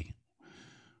Tuesday,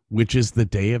 which is the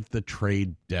day of the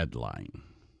trade deadline.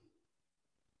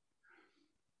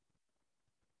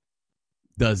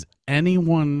 Does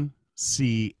anyone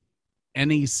see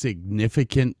any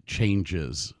significant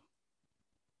changes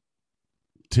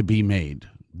to be made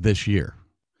this year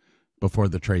before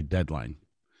the trade deadline?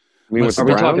 Are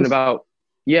we talking about?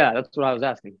 Yeah, that's what I was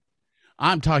asking.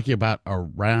 I'm talking about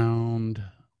around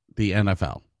the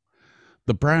NFL.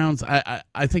 The Browns,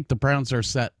 I think the Browns are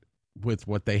set with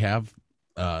what they have.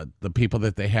 The people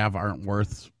that they have aren't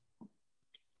worth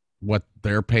what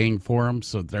they're paying for them,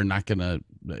 so you're not gonna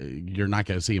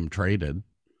see them traded.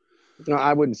 No,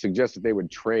 I wouldn't suggest that they would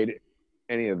trade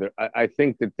any of their. I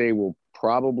think that they will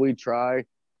probably try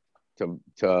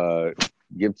to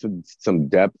give some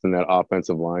depth in that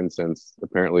offensive line, since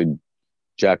apparently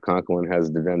Jack Conklin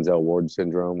has the Denzel Ward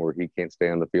syndrome, where he can't stay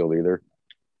on the field either.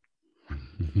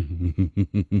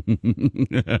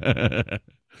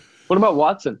 What about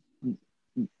Watson?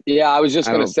 Yeah, I was just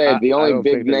going to say the only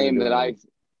big name that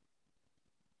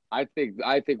I think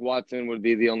Watson would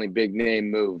be the only big name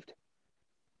moved.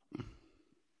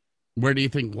 Where do you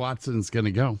think Watson's going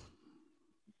to go?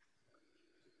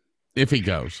 If he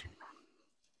goes.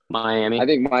 Miami. I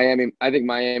think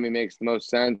Miami makes the most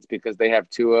sense because they have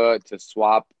Tua to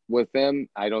swap with him.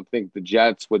 I don't think the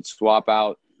Jets would swap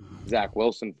out Zach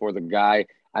Wilson for the guy.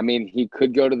 I mean, he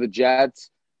could go to the Jets.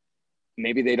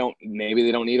 Maybe they don't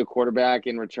need a quarterback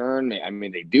in return. I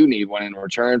mean, they do need one in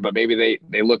return, but maybe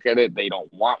they look at it, they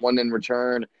don't want one in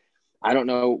return. I don't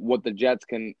know what the Jets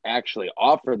can actually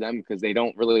offer them because they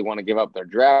don't really want to give up their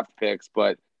draft picks,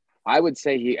 but I would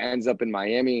say he ends up in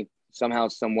Miami somehow,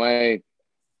 some way,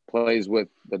 plays with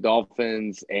the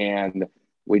Dolphins, and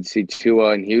we'd see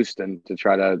Tua in Houston to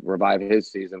try to revive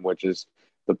his season, which is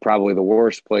probably the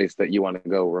worst place that you want to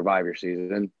go revive your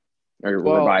season or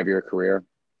revive your career.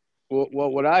 Well,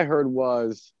 what I heard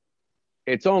was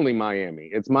it's only Miami.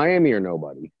 It's Miami or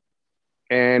nobody.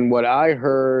 And what I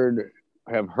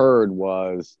have heard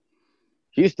was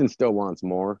Houston still wants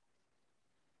more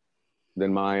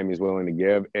than Miami's willing to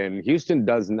give, and Houston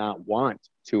does not want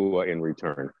Tua in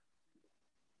return.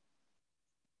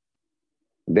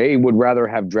 They would rather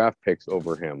have draft picks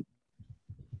over him.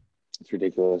 It's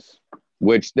ridiculous.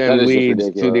 Which then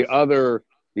leads to the other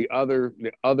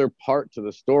part to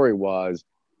the story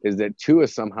is that Tua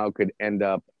somehow could end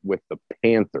up with the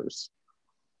Panthers.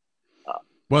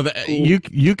 Well,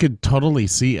 you could totally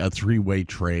see a three-way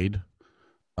trade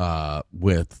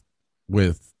with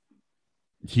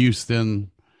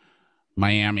Houston,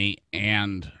 Miami,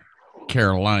 and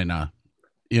Carolina,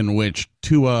 in which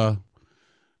Tua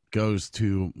goes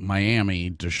to Miami,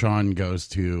 Deshaun goes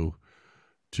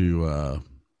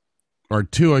or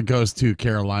Tua goes to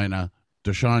Carolina,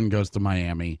 Deshaun goes to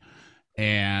Miami,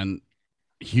 and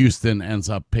Houston ends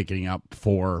up picking up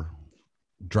 4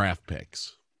 draft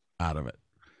picks out of it.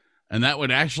 And that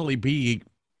would actually be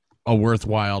a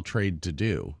worthwhile trade to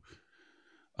do.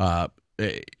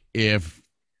 If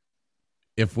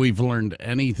we've learned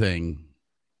anything,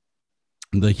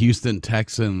 the Houston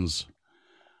Texans,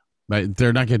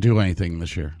 they're not going to do anything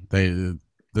this year. The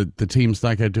team's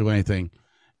not going to do anything.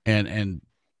 And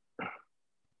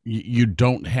you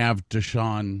don't have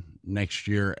Deshaun next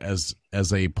year as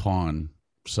a pawn.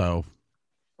 So,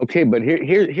 okay, but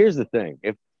here's the thing: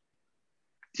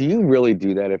 do you really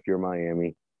do that if you're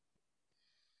Miami?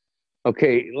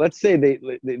 Okay, let's say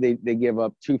they give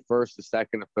up 2 firsts, a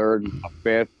second, a third, a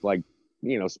fifth,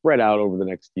 spread out over the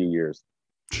next few years.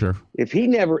 Sure. If he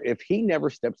never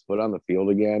steps foot on the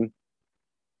field again,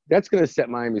 that's going to set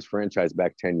Miami's franchise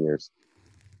back 10 years.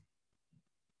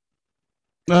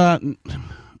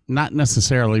 Not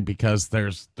necessarily, because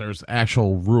there's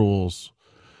actual rules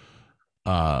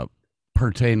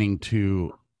pertaining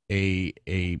to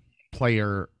a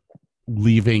player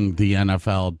leaving the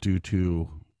NFL due to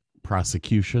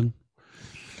prosecution.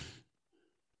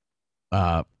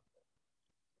 I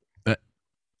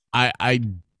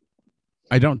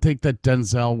don't think that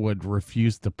Denzel would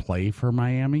refuse to play for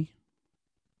Miami.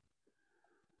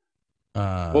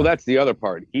 Well, that's the other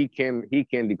part. He can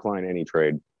decline any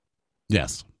trade.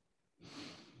 Yes,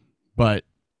 but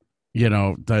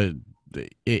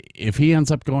if he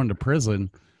ends up going to prison,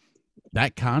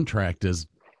 that contract is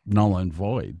null and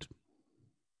void.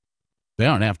 They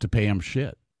don't have to pay him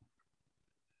shit.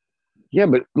 Yeah,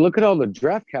 but look at all the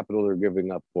draft capital they're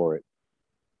giving up for it.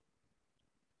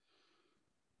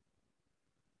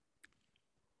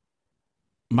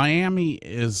 Miami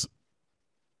is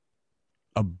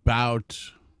about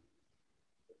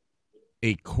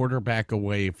a quarterback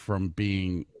away from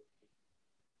being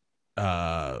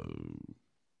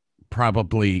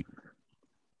probably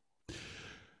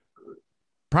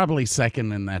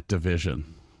second in that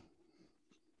division.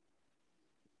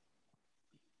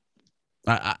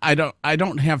 I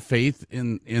don't have faith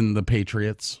in the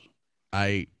Patriots.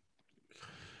 The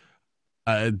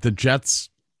Jets,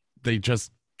 they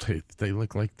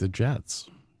look like the Jets.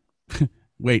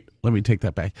 Wait, let me take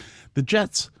that back. The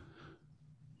Jets,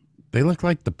 they look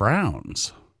like the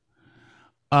Browns.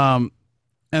 And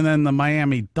then the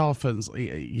Miami Dolphins,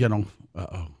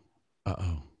 uh-oh.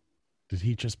 Did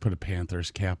he just put a Panthers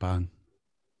cap on?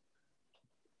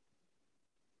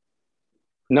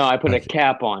 No, I put a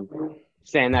cap on,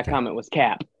 saying that comment was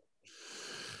cap.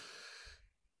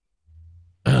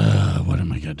 What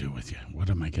am I going to do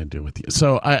with you?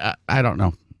 So I don't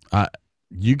know.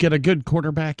 You get a good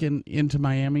quarterback into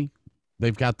Miami,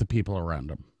 they've got the people around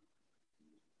them.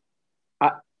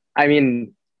 I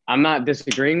mean, I'm not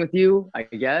disagreeing with you, I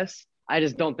guess. I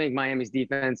just don't think Miami's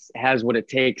defense has what it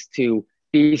takes to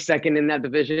be second in that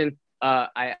division.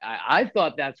 I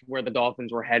thought that's where the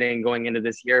Dolphins were heading going into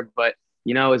this year. But,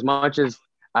 as much as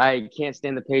I can't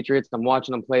stand the Patriots, I'm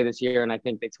watching them play this year, and I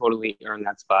think they totally earned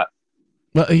that spot.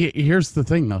 Well, here's the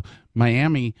thing, though.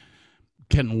 Miami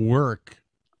can work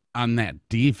on that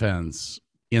defense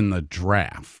in the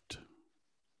draft.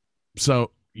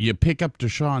 So you pick up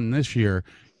Deshaun this year,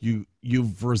 you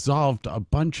you've resolved a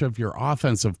bunch of your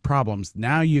offensive problems.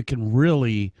 Now you can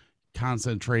really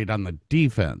concentrate on the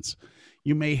defense.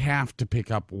 You may have to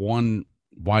pick up one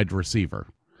wide receiver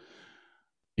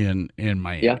in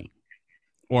Miami,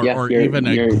 or even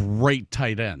a great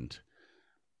tight end.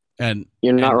 And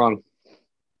you're not wrong.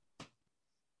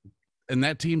 And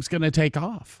that team's going to take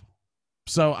off.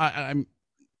 So I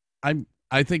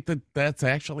think that's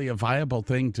actually a viable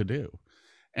thing to do.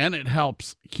 And it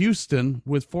helps Houston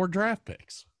with 4 draft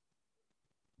picks.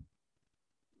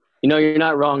 You're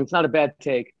not wrong. It's not a bad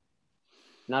take.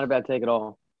 Not a bad take at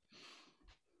all.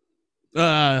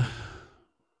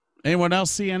 Anyone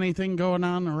else see anything going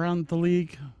on around the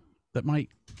league that might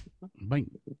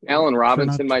Allen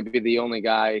Robinson might be the only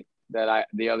guy that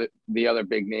the other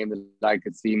big name that I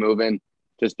could see moving,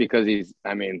 just because he's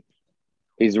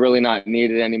really not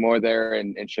needed anymore there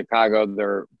in Chicago.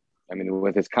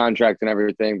 With his contract and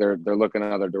everything, they're looking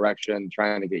another direction,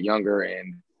 trying to get younger,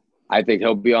 and I think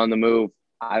he'll be on the move.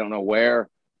 I don't know where,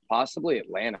 possibly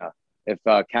Atlanta. If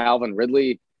Calvin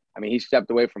Ridley, he stepped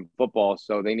away from football,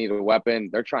 so they need a weapon.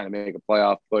 They're trying to make a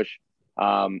playoff push.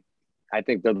 I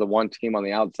think they're the one team on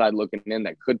the outside looking in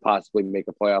that could possibly make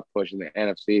a playoff push in the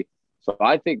NFC. So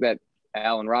I think that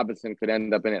Allen Robinson could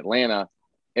end up in Atlanta.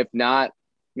 If not,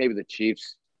 maybe the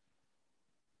Chiefs.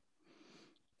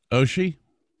 Oshie?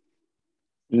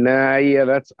 Nah,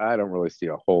 I don't really see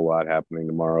a whole lot happening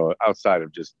tomorrow outside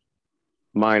of just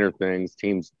minor things,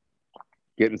 teams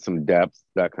getting some depth,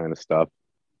 that kind of stuff.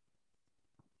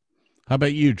 How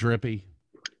about you, Drippy?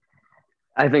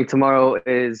 I think tomorrow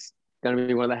is going to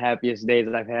be one of the happiest days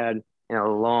that I've had in a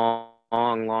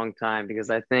long time, because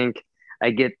I think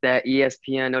I get that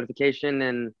ESPN notification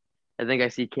and I think I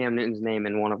see Cam Newton's name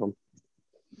in one of them.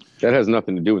 That has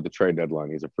nothing to do with the trade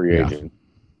deadline. He's a free agent.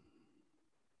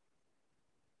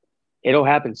 It'll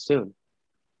happen soon.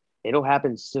 I'm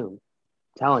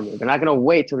telling you, they're not going to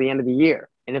wait till the end of the year.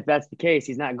 And if that's the case,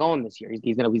 he's not going this year.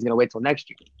 He's going to wait till next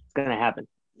year. It's going to happen.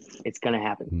 It's going to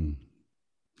happen.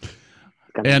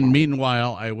 And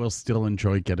meanwhile, I will still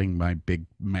enjoy getting my Big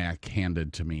Mac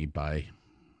handed to me by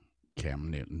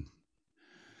Cam Newton.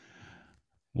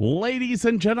 Ladies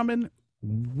and gentlemen,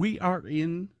 we are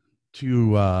in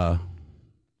to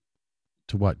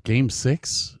what, Game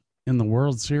 6 in the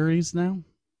World Series now?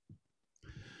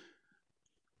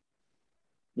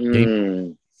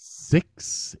 Game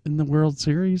 6 in the World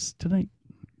Series tonight,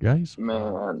 guys.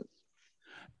 Man,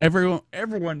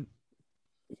 everyone.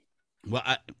 Well,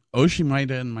 Oshie,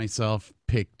 Maida, and myself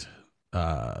picked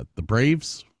the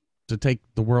Braves to take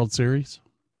the World Series.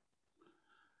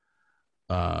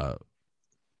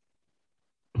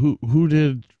 Who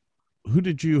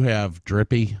did you have,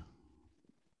 Drippy?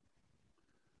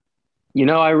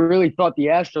 I really thought the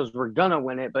Astros were gonna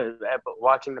win it, but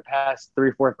watching the past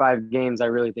 3, 4, 5 games, I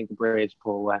really think the Braves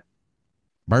pull away.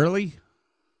 Burley?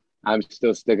 I'm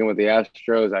still sticking with the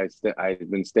Astros.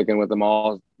 I've been sticking with them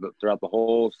all throughout the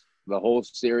whole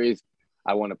series.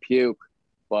 I want to puke,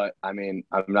 but I'm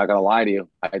not gonna lie to you.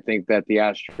 I think that the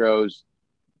Astros,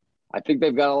 I think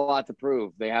they've got a lot to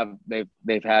prove.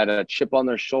 They've had a chip on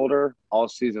their shoulder all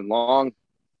season long.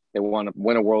 They want to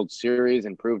win a World Series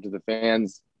and prove to the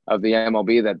fans of the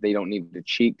MLB that they don't need to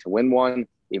cheat to win one,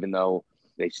 even though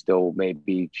they still may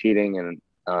be cheating in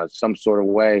some sort of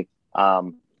way.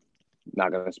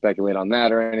 Not going to speculate on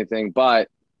that or anything, but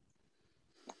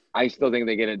I still think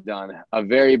they get it done. A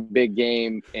very big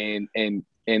game in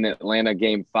Atlanta,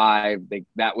 Game 5.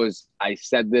 I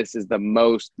said this is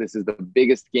the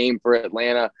biggest game for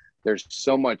Atlanta. There's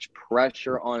so much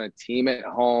pressure on a team at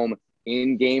home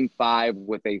in Game 5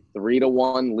 with a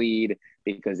 3-1 lead,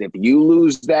 because if you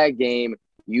lose that game,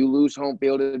 you lose home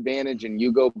field advantage and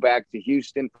you go back to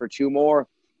Houston for 2 more,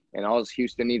 and all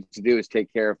Houston needs to do is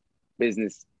take care of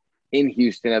business in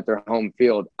Houston at their home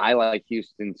field. I like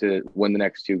Houston to win the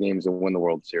next 2 games and win the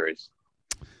World Series.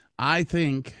 I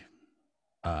think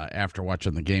after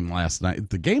watching the game last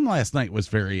night was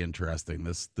very interesting.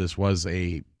 This was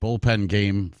a bullpen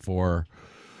game for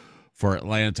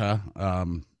Atlanta.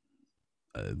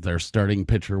 Their starting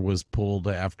pitcher was pulled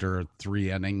after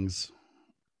 3 innings.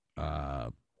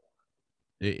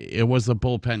 It was a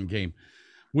bullpen game,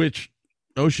 which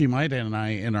Oshie Maida and I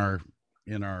in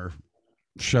our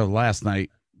show last night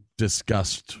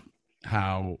discussed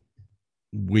how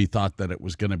we thought that it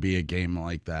was going to be a game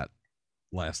like that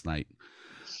last night.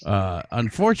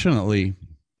 Unfortunately,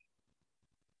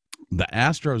 the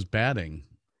Astros batting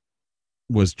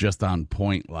was just on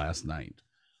point last night.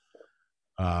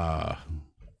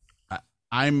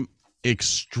 I'm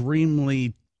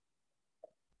extremely.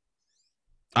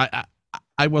 I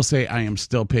will say I am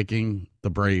still picking the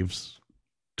Braves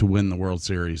to win the World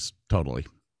Series totally.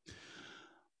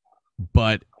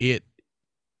 But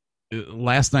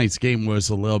last night's game was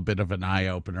a little bit of an eye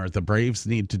opener. The Braves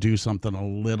need to do something a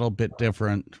little bit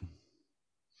different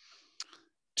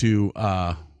to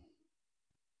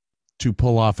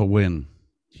pull off a win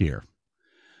here.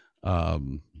 Or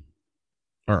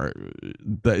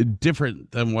different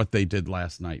than what they did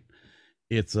last night.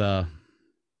 It's they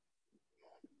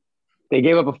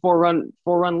gave up a four run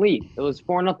lead. It was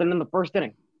 4-0 in the first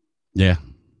inning. Yeah.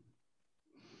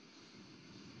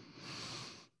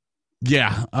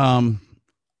 I'm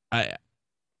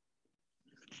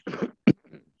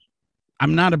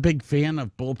not a big fan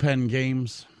of bullpen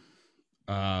games.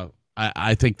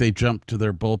 I think they jumped to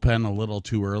their bullpen a little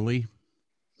too early.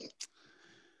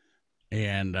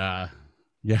 And as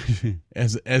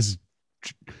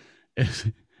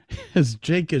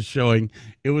Jake is showing,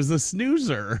 it was a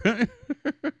snoozer.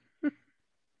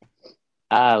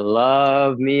 I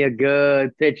love me a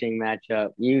good pitching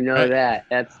matchup. You know that.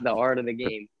 That's the art of the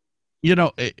game.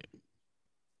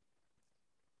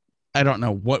 I don't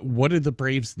know. What do the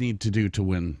Braves need to do to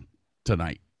win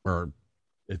tonight? Or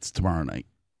it's tomorrow night?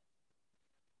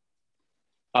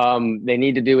 They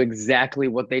need to do exactly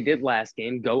what they did last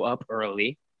game. Go up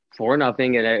early,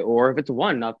 4-0, or if it's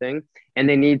 1-0, and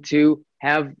they need to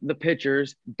have the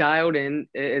pitchers dialed in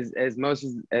as most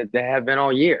as they have been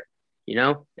all year.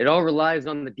 It all relies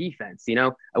on the defense.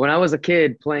 When I was a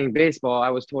kid playing baseball, I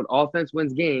was told offense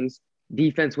wins games,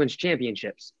 defense wins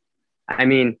championships. I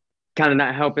mean, kind of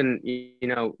not helping,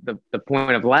 the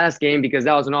point of last game, because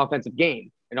that was an offensive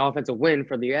game, an offensive win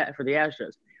for the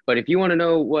Astros. But if you want to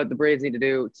know what the Braves need to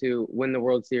do to win the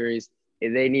World Series,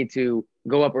 they need to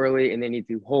go up early and they need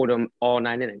to hold them all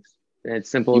 9 innings. And it's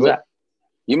simple as that.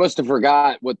 You must have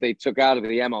forgot what they took out of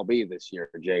the MLB this year,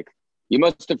 Jake. You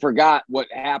must have forgot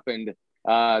what happened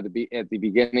at the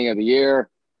beginning of the year.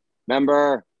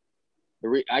 Remember,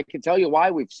 I can tell you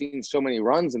why we've seen so many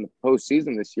runs in the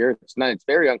postseason this year. It's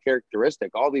very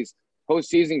uncharacteristic. All these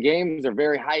postseason games are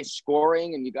very high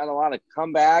scoring, and you got a lot of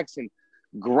comebacks and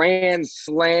grand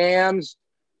slams.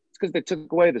 It's because they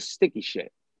took away the sticky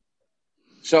shit.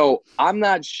 So I'm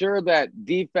not sure that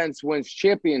defense wins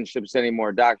championships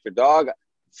anymore, Dr. Dog.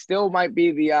 Still might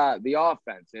be the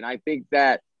offense. And I think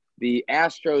that the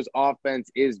Astros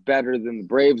offense is better than the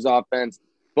Braves offense.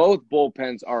 Both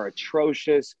bullpens are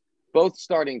atrocious. Both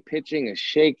starting pitching is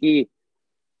shaky.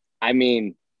 I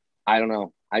mean, I don't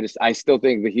know. I still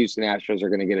think the Houston Astros are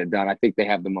going to get it done. I think they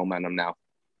have the momentum now.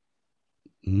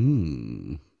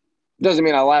 Doesn't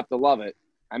mean I'll have to love it.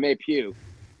 I may puke,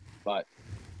 but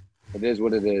it is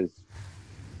what it is.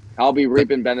 I'll be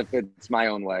reaping benefits my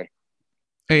own way.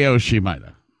 Heyo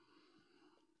Shimada.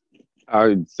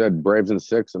 I said Braves in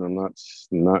 6, and I'm not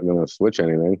going to switch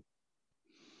anything.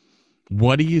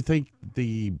 What do you think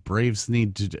the Braves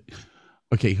need to do?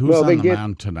 Okay, who's on the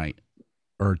mound tonight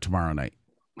or tomorrow night?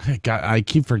 God, I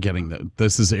keep forgetting that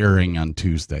this is airing on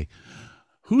Tuesday.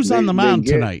 Who's on the mound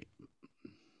tonight?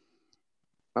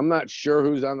 I'm not sure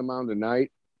who's on the mound tonight,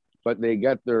 but they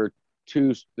got their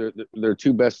two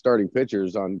best starting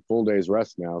pitchers on full days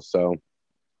rest now. So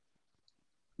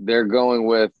they're going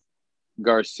with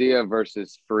Garcia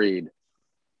versus Fried.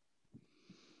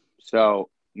 So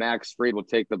Max Fried will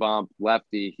take the bump.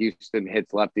 Lefty. Houston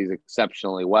hits lefties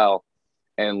exceptionally well.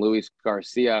 And Luis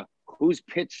Garcia, who's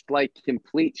pitched like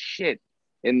complete shit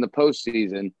in the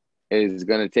postseason, is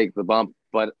going to take the bump.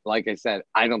 But like I said,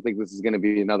 I don't think this is going to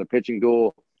be another pitching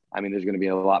duel. I mean, there's going to be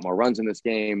a lot more runs in this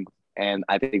game, and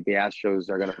I think the Astros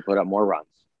are going to put up more runs.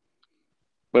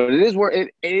 But it is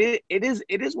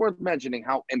worth mentioning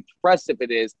how impressive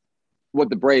it is what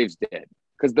the Braves did,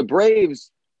 because the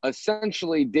Braves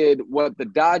essentially did what the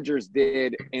Dodgers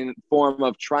did in form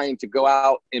of trying to go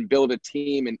out and build a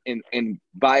team and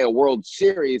buy a World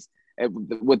Series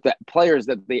with the players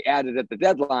that they added at the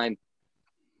deadline.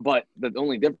 But the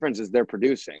only difference is they're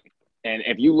producing. And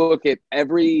if you look at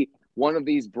every one of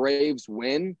these Braves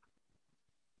win,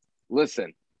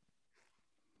 listen,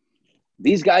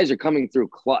 these guys are coming through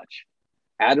clutch.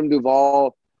 Adam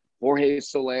Duvall, Jorge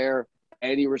Soler,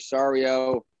 Eddie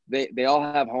Rosario, they all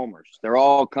have homers. They're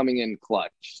all coming in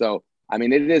clutch. So, I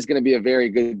mean, it is going to be a very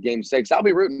good Game 6. I'll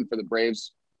be rooting for the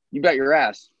Braves. You bet your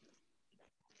ass.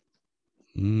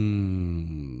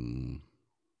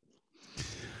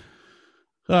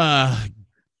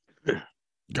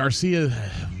 Garcia's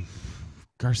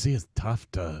tough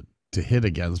to hit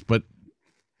against, but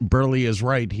Burley is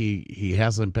right. He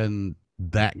hasn't been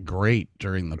that great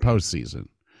during the postseason.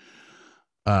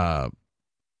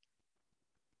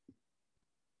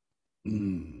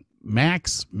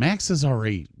 Max has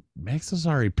already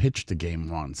pitched a game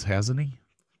once, hasn't he?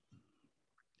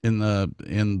 in the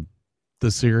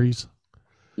series?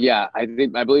 Yeah, I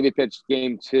believe he pitched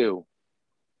game 2.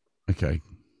 Okay.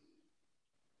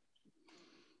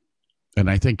 And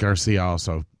I think Garcia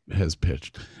also has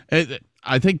pitched.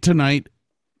 I think tonight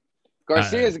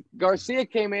Garcia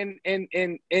came in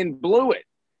and blew it.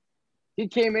 He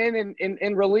came in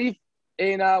relief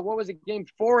in what was it, game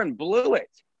 4, and blew it.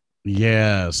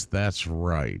 Yes, that's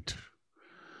right.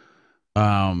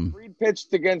 Reed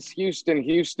pitched against Houston.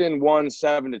 Houston won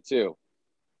 7-2.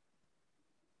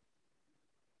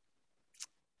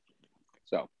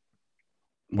 So,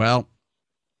 well,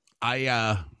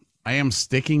 I am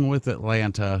sticking with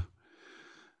Atlanta.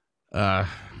 I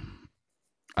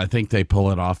think they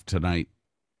pull it off tonight.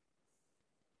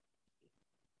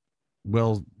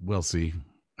 We'll see.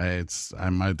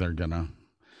 I'm either gonna.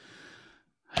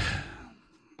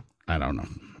 I don't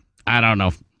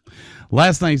know.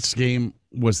 Last night's game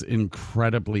was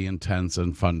incredibly intense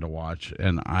and fun to watch,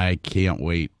 and I can't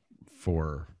wait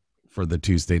for the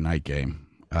Tuesday night game.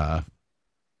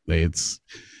 It's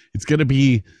going to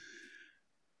be.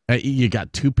 You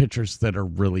got 2 pitchers that are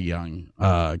really young.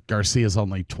 Garcia's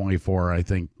only 24. I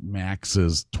think Max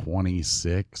is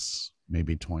 26,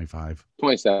 maybe 25.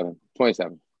 27.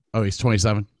 Oh, he's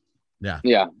 27? Yeah.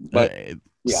 Yeah, but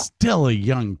still a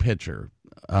young pitcher.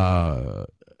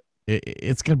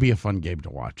 It's going to be a fun game to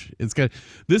watch.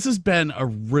 This has been a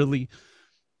really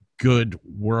good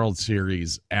World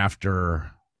Series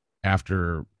after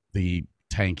the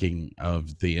tanking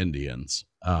of the Indians.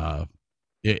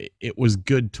 It was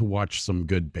good to watch some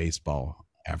good baseball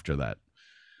after that.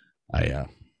 I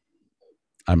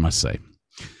must say.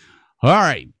 All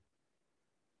right.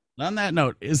 On that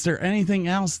note, is there anything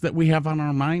else that we have on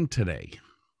our mind today?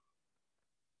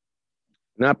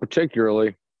 Not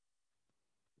particularly.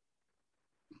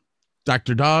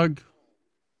 Dr. Dog?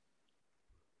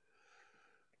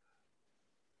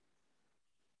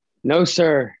 No,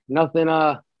 sir. Nothing.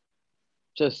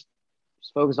 Just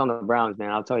focus on the Browns,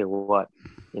 man. I'll tell you what.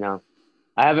 I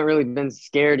haven't really been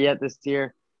scared yet this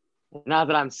year. Not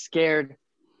that I'm scared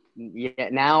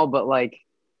yet now, but like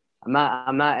I'm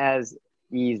not as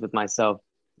eased with myself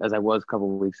as I was a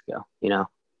couple of weeks ago.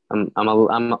 I'm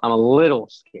a little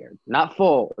scared. Not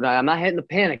full. I'm not hitting the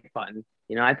panic button.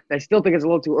 I still think it's a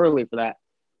little too early for that,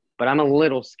 but I'm a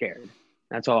little scared.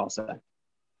 That's all I'll say.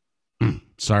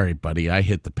 Sorry, buddy. I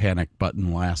hit the panic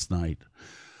button last night.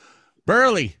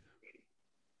 Burley.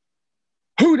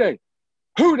 Who they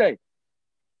say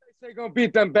gonna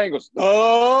beat them Bengals?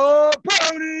 Oh,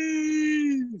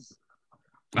 Brownies!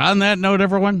 On that note,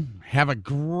 everyone, have a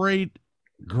great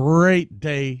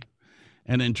day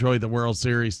and enjoy the World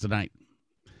Series tonight.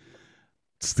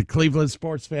 It's the Cleveland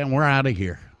Sports Fan. We're out of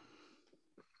here.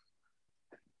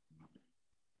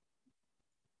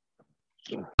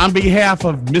 On behalf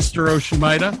of Mr.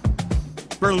 Oshimida,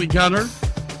 Burley Gunner,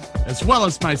 as well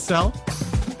as myself,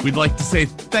 we'd like to say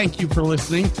thank you for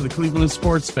listening to the Cleveland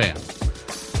Sports Fan.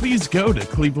 Please go to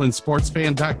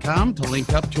clevelandsportsfan.com to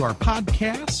link up to our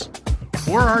podcast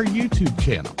or our YouTube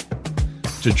channel.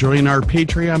 To join our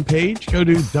Patreon page, go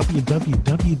to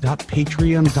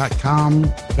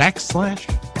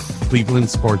www.patreon.com/Cleveland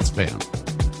Sports Fan.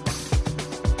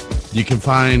 You can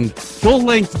find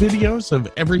full-length videos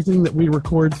of everything that we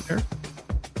record there.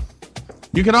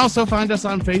 You can also find us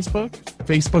on Facebook,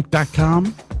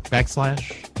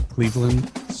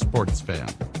 facebook.com/Cleveland Sports Fan.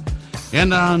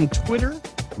 And on Twitter,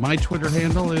 my Twitter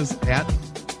handle is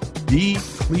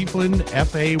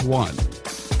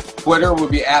 @TheClevelandFA1. Twitter would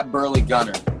be @Burley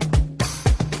Gunner.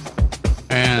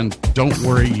 And don't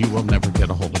worry, you will never get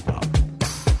a hold of Bob.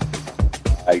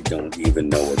 I don't even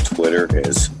know what Twitter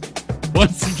is.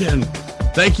 Once again,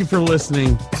 thank you for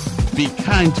listening. Be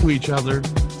kind to each other,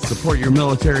 support your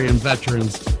military and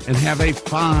veterans, and have a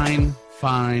fine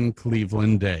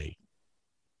Cleveland day.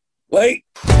 Wait.